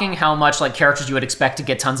shocking how much like characters you would expect to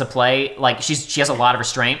get tons of play. Like she has a lot of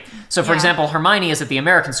restraint. So for example, Hermione is at the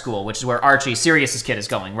American school, which is where Archie, Sirius's kid, is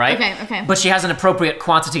going, right? Okay. But she has an appropriate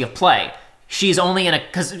quantity of play. She's only in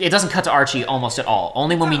because it doesn't cut to Archie almost at all.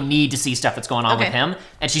 Only when we need to see stuff that's going on with him,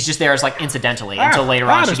 and she's just there as like incidentally until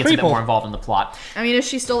later on she gets a bit more involved in the plot. I mean, is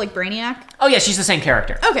she still like Brainiac? Oh yeah, she's the same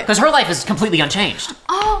character. Okay. Because her life is completely unchanged.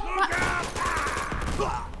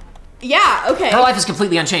 Yeah. Okay. Her life is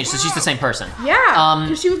completely unchanged, so she's the same person. Yeah.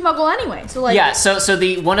 Because she was Muggle anyway. So like. Yeah. So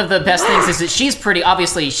the one of the best things is that she's pretty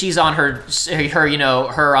obviously she's on her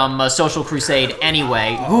social crusade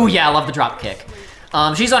anyway. Ooh yeah, I love the drop kick.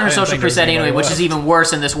 She's on her social crusade anyway, which is even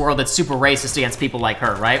worse in this world that's super racist against people like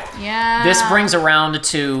her, right? Yeah. This brings around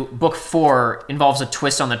to book 4, involves a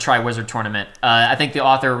twist on the Triwizard Tournament. I think the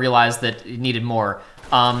author realized that it needed more.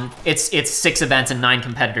 It's 6 events and 9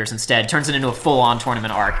 competitors instead. Turns it into a full-on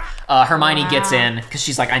tournament arc. Hermione gets in because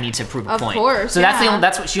she's like, I need to prove a point. Of course. So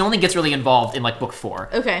that's what she only gets really involved in like book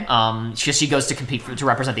 4. Okay. She goes to compete to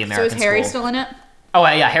represent the American school. So is Harry school. still in it? Oh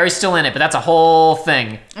yeah, Harry's still in it, but that's a whole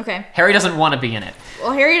thing. Okay. Harry doesn't want to be in it.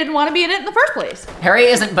 Well, Harry didn't want to be in it in the first place. Harry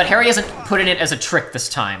isn't put in it as a trick this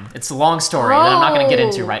time. It's a long story that I'm not going to get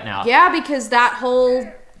into right now. Yeah, because that whole...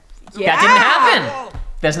 That didn't happen.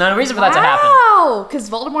 There's no reason for that to happen. Wow, because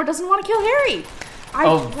Voldemort doesn't want to kill Harry.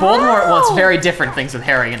 Voldemort wants very different things with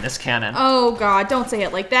Harry in this canon. Oh God, don't say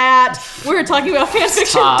it like that. We're talking about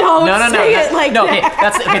fanfiction. Don't say it like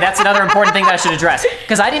that. That's another important thing that I should address.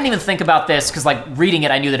 Because I didn't even think about this, because like reading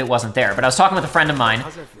it, I knew that it wasn't there. But I was talking with a friend of mine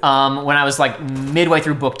when I was like midway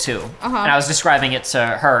through book 2. And I was describing it to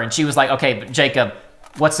her, and she was like, okay, but Jacob,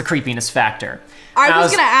 what's the creepiness factor? I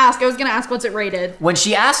was gonna ask, what's it rated? When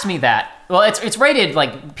she asked me that, well, it's rated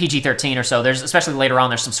like PG-13 or so. There's especially later on,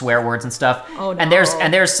 there's some swear words and stuff. Oh no.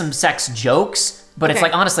 And there's some sex jokes, but it's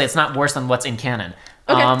like honestly, it's not worse than what's in canon.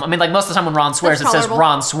 Okay. I mean, like most of the time when Ron swears, it says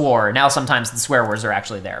Ron swore. Now sometimes the swear words are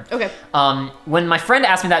actually there. Okay. When my friend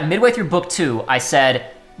asked me that midway through book 2, I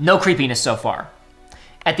said no creepiness so far.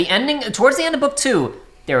 At the ending, towards the end of book 2,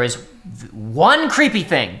 there is one creepy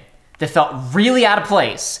thing that felt really out of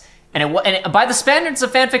place. And by the standards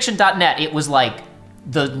of fanfiction.net, it was like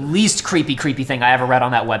the least creepy thing I ever read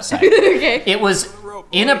on that website. Okay. It was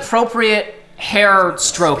inappropriate hair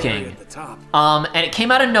stroking. And it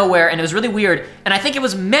came out of nowhere, and it was really weird. And I think it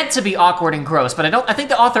was meant to be awkward and gross, but I think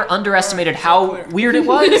the author underestimated how weird it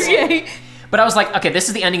was. Okay. But I was like, okay, this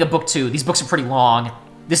is the ending of book 2. These books are pretty long.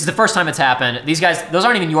 This is the first time it's happened. These guys, those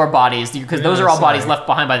aren't even your bodies, because those are all bodies left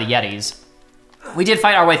behind by the Yetis. We did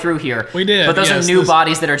fight our way through here. We did, but those are new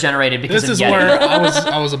bodies that are generated because of Yetis. This is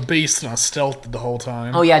where I was a beast and I stealthed the whole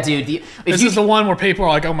time. Oh yeah, dude. This is the one where people are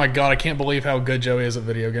like, "Oh my god, I can't believe how good Joey is at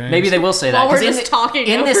video games." Maybe they will say that. While we're just talking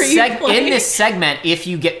in over this segment, if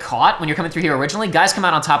you get caught when you're coming through here originally, guys come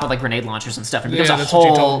out on top with like grenade launchers and stuff, and it becomes a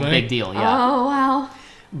whole big deal. Yeah. Oh wow.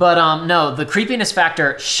 But no, the creepiness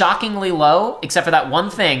factor shockingly low, except for that one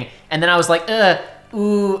thing. And then I was like,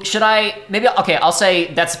 ooh, should I? Maybe, okay, I'll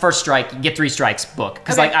say that's the first strike. You get 3 strikes book.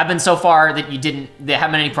 Because like I've been so far that they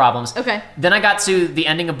haven't been any problems. Okay. Then I got to the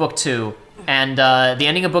ending of book 2. And the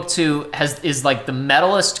ending of book 2 is like the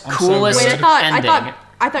metalist, coolest ending.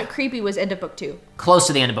 I thought creepy was end of book 2. Close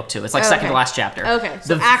to the end of book 2. It's like second to last chapter. Okay,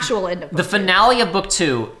 so the actual end of book 2. The finale of book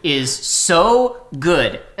 2 is so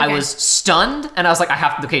good. Okay. I was stunned, and I was like, I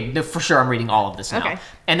have to, okay, for sure I'm reading all of this now. Okay.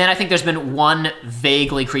 And then I think there's been one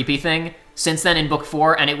vaguely creepy thing since then in book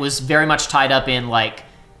 4, and it was very much tied up in like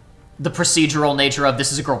the procedural nature of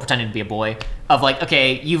this is a girl pretending to be a boy. Of like,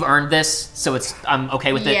 okay, you've earned this, so I'm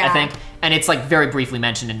okay with it, I think. And it's like very briefly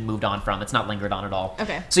mentioned and moved on from. It's not lingered on at all.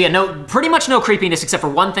 Okay. So yeah, pretty much no creepiness except for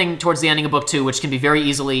one thing towards the ending of book 2, which can be very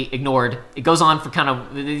easily ignored. It goes on for kind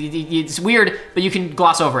of, it's weird, but you can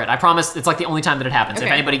gloss over it. I promise it's like the only time that it happens, if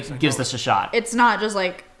anybody gives this a shot. It's not just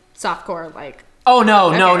like softcore, like... Oh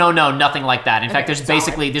no, no, nothing like that. In fact, there's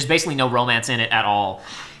basically no romance in it at all.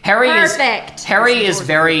 This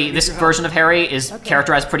version of Harry is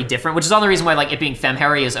characterized pretty different, which is all the reason why like it being femme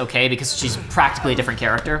Harry is okay, because she's practically a different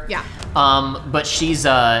character. Yeah. But she's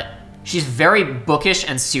very bookish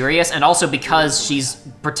and serious, and also because she's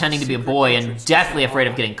pretending to be a boy and deathly afraid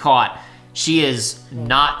of getting caught, she is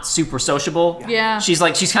not super sociable. Yeah. She's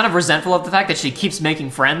kind of resentful of the fact that she keeps making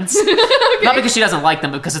friends. Not because she doesn't like them,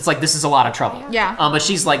 but because it's like this is a lot of trouble. Yeah. But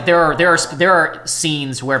she's like there are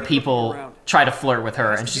scenes where people try to flirt with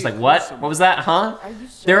her, and she's like, what? What was that? Huh?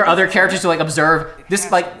 There are other characters who like observe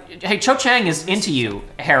this, like, hey, Cho Chang is into you,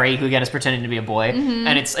 Harry, who again is pretending to be a boy,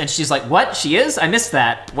 and she's like, what? She is? I missed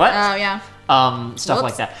that. What? Oh yeah. Stuff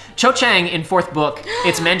like that. Cho Chang in 4th book,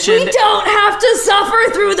 it's mentioned. We don't have to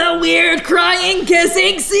suffer through the weird crying,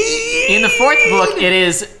 kissing scene. In the 4th book, it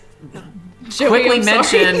is quickly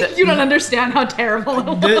mentioned. You don't understand how terrible it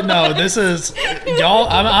was. No, this is y'all.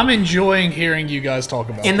 I'm enjoying hearing you guys talk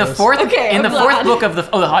about in the this. fourth book of the.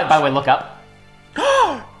 Oh, by the way, look up.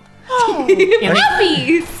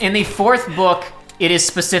 In the 4th book, it is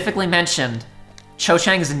specifically mentioned Cho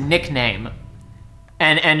Chang's nickname.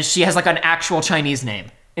 And she has like an actual Chinese name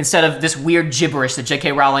instead of this weird gibberish that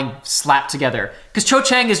J.K. Rowling slapped together. Because Cho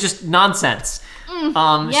Chang is just nonsense. She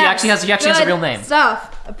actually has a real name. Stuff.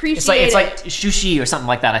 Appreciate it's like Shushi or something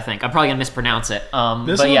like that, I think. I'm probably gonna mispronounce it.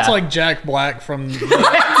 This looks like Jack Black from. It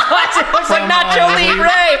looks like Nacho Libre.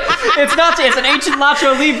 It's an ancient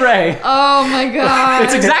Nacho Libre. Oh my god.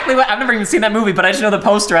 It's exactly what I've never even seen that movie, but I just know the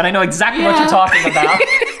poster and I know exactly what you're talking about.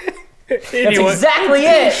 That's exactly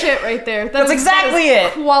it. Shit right there. That's exactly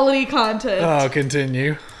it. Quality content. Oh,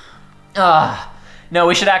 continue. No,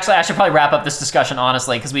 I should probably wrap up this discussion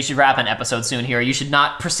honestly, because we should wrap an episode soon here. You should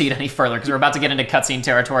not proceed any further, because we're about to get into cutscene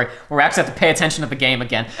territory where we actually have to pay attention to the game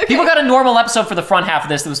again. Okay. People got a normal episode for the front half of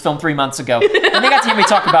this that was filmed 3 months ago, and they got to hear me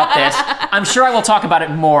talk about this. I'm sure I will talk about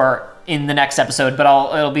it more in the next episode, but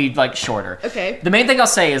it'll be like shorter. Okay. The main thing I'll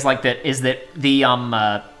say is that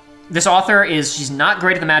the this author she's not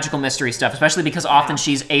great at the magical mystery stuff, especially because often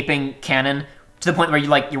she's aping canon to the point where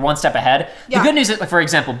you're one step ahead. Yeah. The good news is, like, for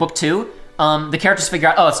example, book 2, the characters figure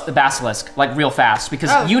out, it's the basilisk, like real fast, because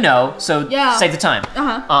save the time.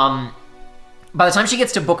 By the time she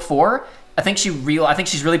gets to book 4, I think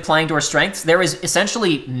she's really playing to her strengths. There is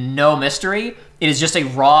essentially no mystery. It is just a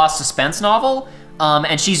raw suspense novel.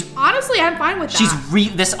 And she's honestly, I'm fine with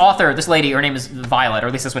that. This author, this lady, her name is Violet, or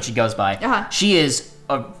at least that's what she goes by. She is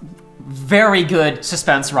a very good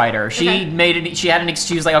suspense writer. She had an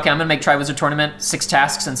excuse like, okay, I'm gonna make Triwizard Tournament 6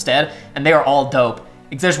 tasks instead, and they are all dope.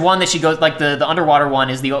 There's one that she goes like the underwater one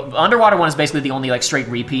is basically the only like straight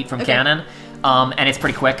repeat from canon, and it's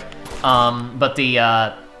pretty quick. But did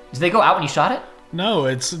they go out when you shot it? No,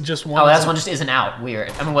 it's just one. Oh, that one just isn't out.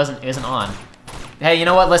 Weird. I mean, it isn't on. hey, you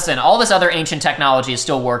know what? Listen, all this other ancient technology is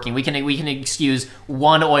still working. We can excuse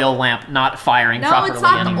one oil lamp not firing properly No, it's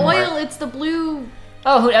not anymore. the oil. It's the blue.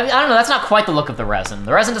 Oh, I don't know. That's not quite the look of the resin.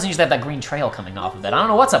 The resin doesn't usually have that green trail coming off of it. I don't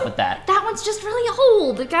know what's up with that. That one's just really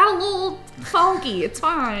old. It got a little funky. It's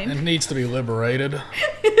fine. It needs to be liberated.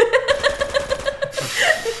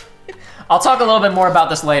 I'll talk a little bit more about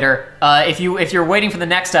this later. If you're waiting for the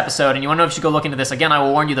next episode and you want to know if you should go look into this, again, I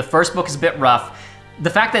will warn you, the first book is a bit rough. The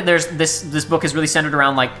fact that there's this book is really centered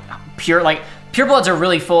around purebloods are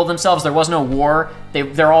really full of themselves. There was no war.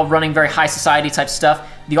 They're all running very high society type stuff.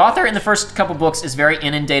 The author in the first couple books is very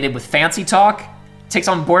inundated with fancy talk. Takes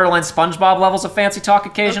on borderline SpongeBob levels of fancy talk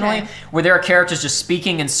occasionally, where there are characters just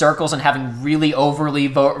speaking in circles and having really overly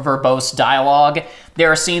verbose dialogue. There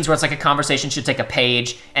are scenes where it's like a conversation should take a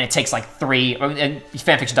page, and it takes like 3. And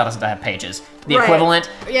Fanfiction doesn't have pages. The equivalent.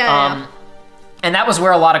 Yeah. And that was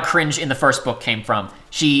where a lot of cringe in the first book came from.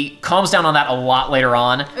 She calms down on that a lot later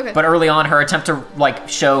on, but early on, her attempt to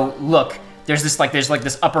show, look, there's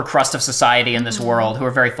this upper crust of society in this world who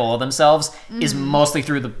are very full of themselves is mostly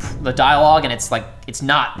through the dialogue, and it's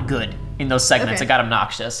not good in those segments. It got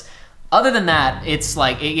obnoxious. Other than that, it's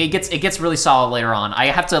like it gets really solid later on. I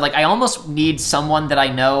have to I almost need someone that I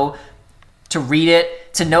know to read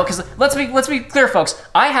it to know, because let's be clear, folks.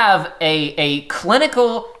 I have a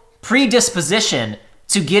clinical predisposition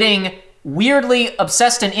to getting weirdly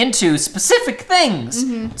obsessed and into specific things.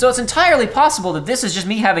 So it's entirely possible that this is just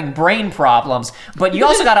me having brain problems, but you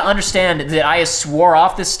also got to understand that I swore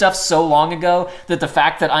off this stuff so long ago that the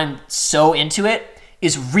fact that I'm so into it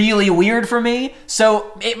is really weird for me,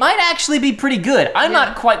 so it might actually be pretty good. I'm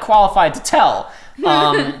not quite qualified to tell.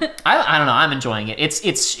 I don't know, I'm enjoying it.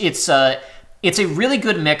 It's a really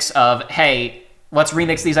good mix of, hey, let's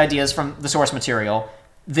remix these ideas from the source material,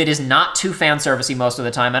 that is not too fan servicey most of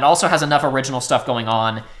the time, and also has enough original stuff going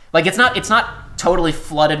on. Like it's not totally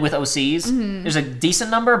flooded with OCs. There's a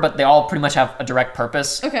decent number, but they all pretty much have a direct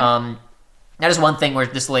purpose. That is one thing where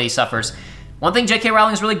this lady suffers. One thing J.K.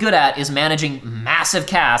 Rowling is really good at is managing massive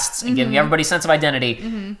casts and giving everybody a sense of identity.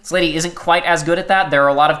 This lady isn't quite as good at that. There are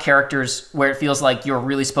a lot of characters where it feels like you're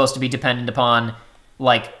really supposed to be dependent upon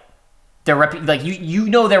their you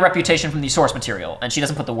know their reputation from the source material, and she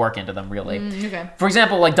doesn't put the work into them really. For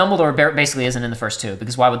example, Dumbledore basically isn't in the first 2,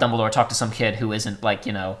 because why would Dumbledore talk to some kid who isn't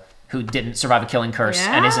who didn't survive a killing curse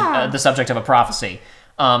and isn't the subject of a prophecy?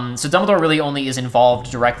 So Dumbledore really only is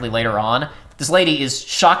involved directly later on. This lady is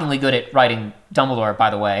shockingly good at writing Dumbledore,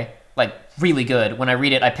 by the way. Really good. When I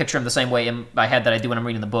read it, I picture him the same way in my head that I do when I'm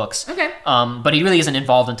reading the books. But he really isn't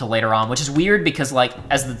involved until later on, which is weird because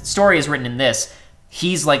as the story is written in this,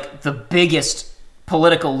 he's the biggest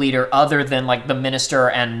political leader other than the minister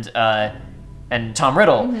and Tom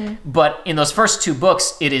Riddle. But in those first 2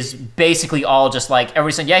 books, it is basically all just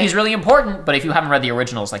everybody saying, yeah, he's really important. But if you haven't read the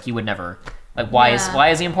originals, you would never why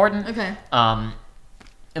is he important?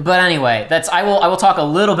 But anyway, I will talk a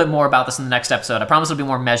little bit more about this in the next episode. I promise it'll be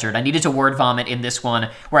more measured. I needed to word vomit in this one,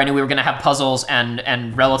 where I knew we were going to have puzzles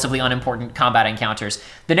and relatively unimportant combat encounters.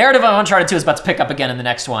 The narrative of Uncharted 2 is about to pick up again in the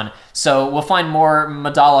next one, so we'll find more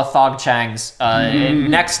Madala Thogchangs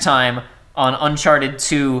next time on Uncharted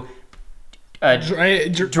 2.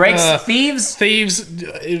 Drake's Thieves?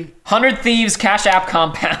 100 Thieves Cash App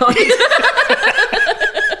Compound.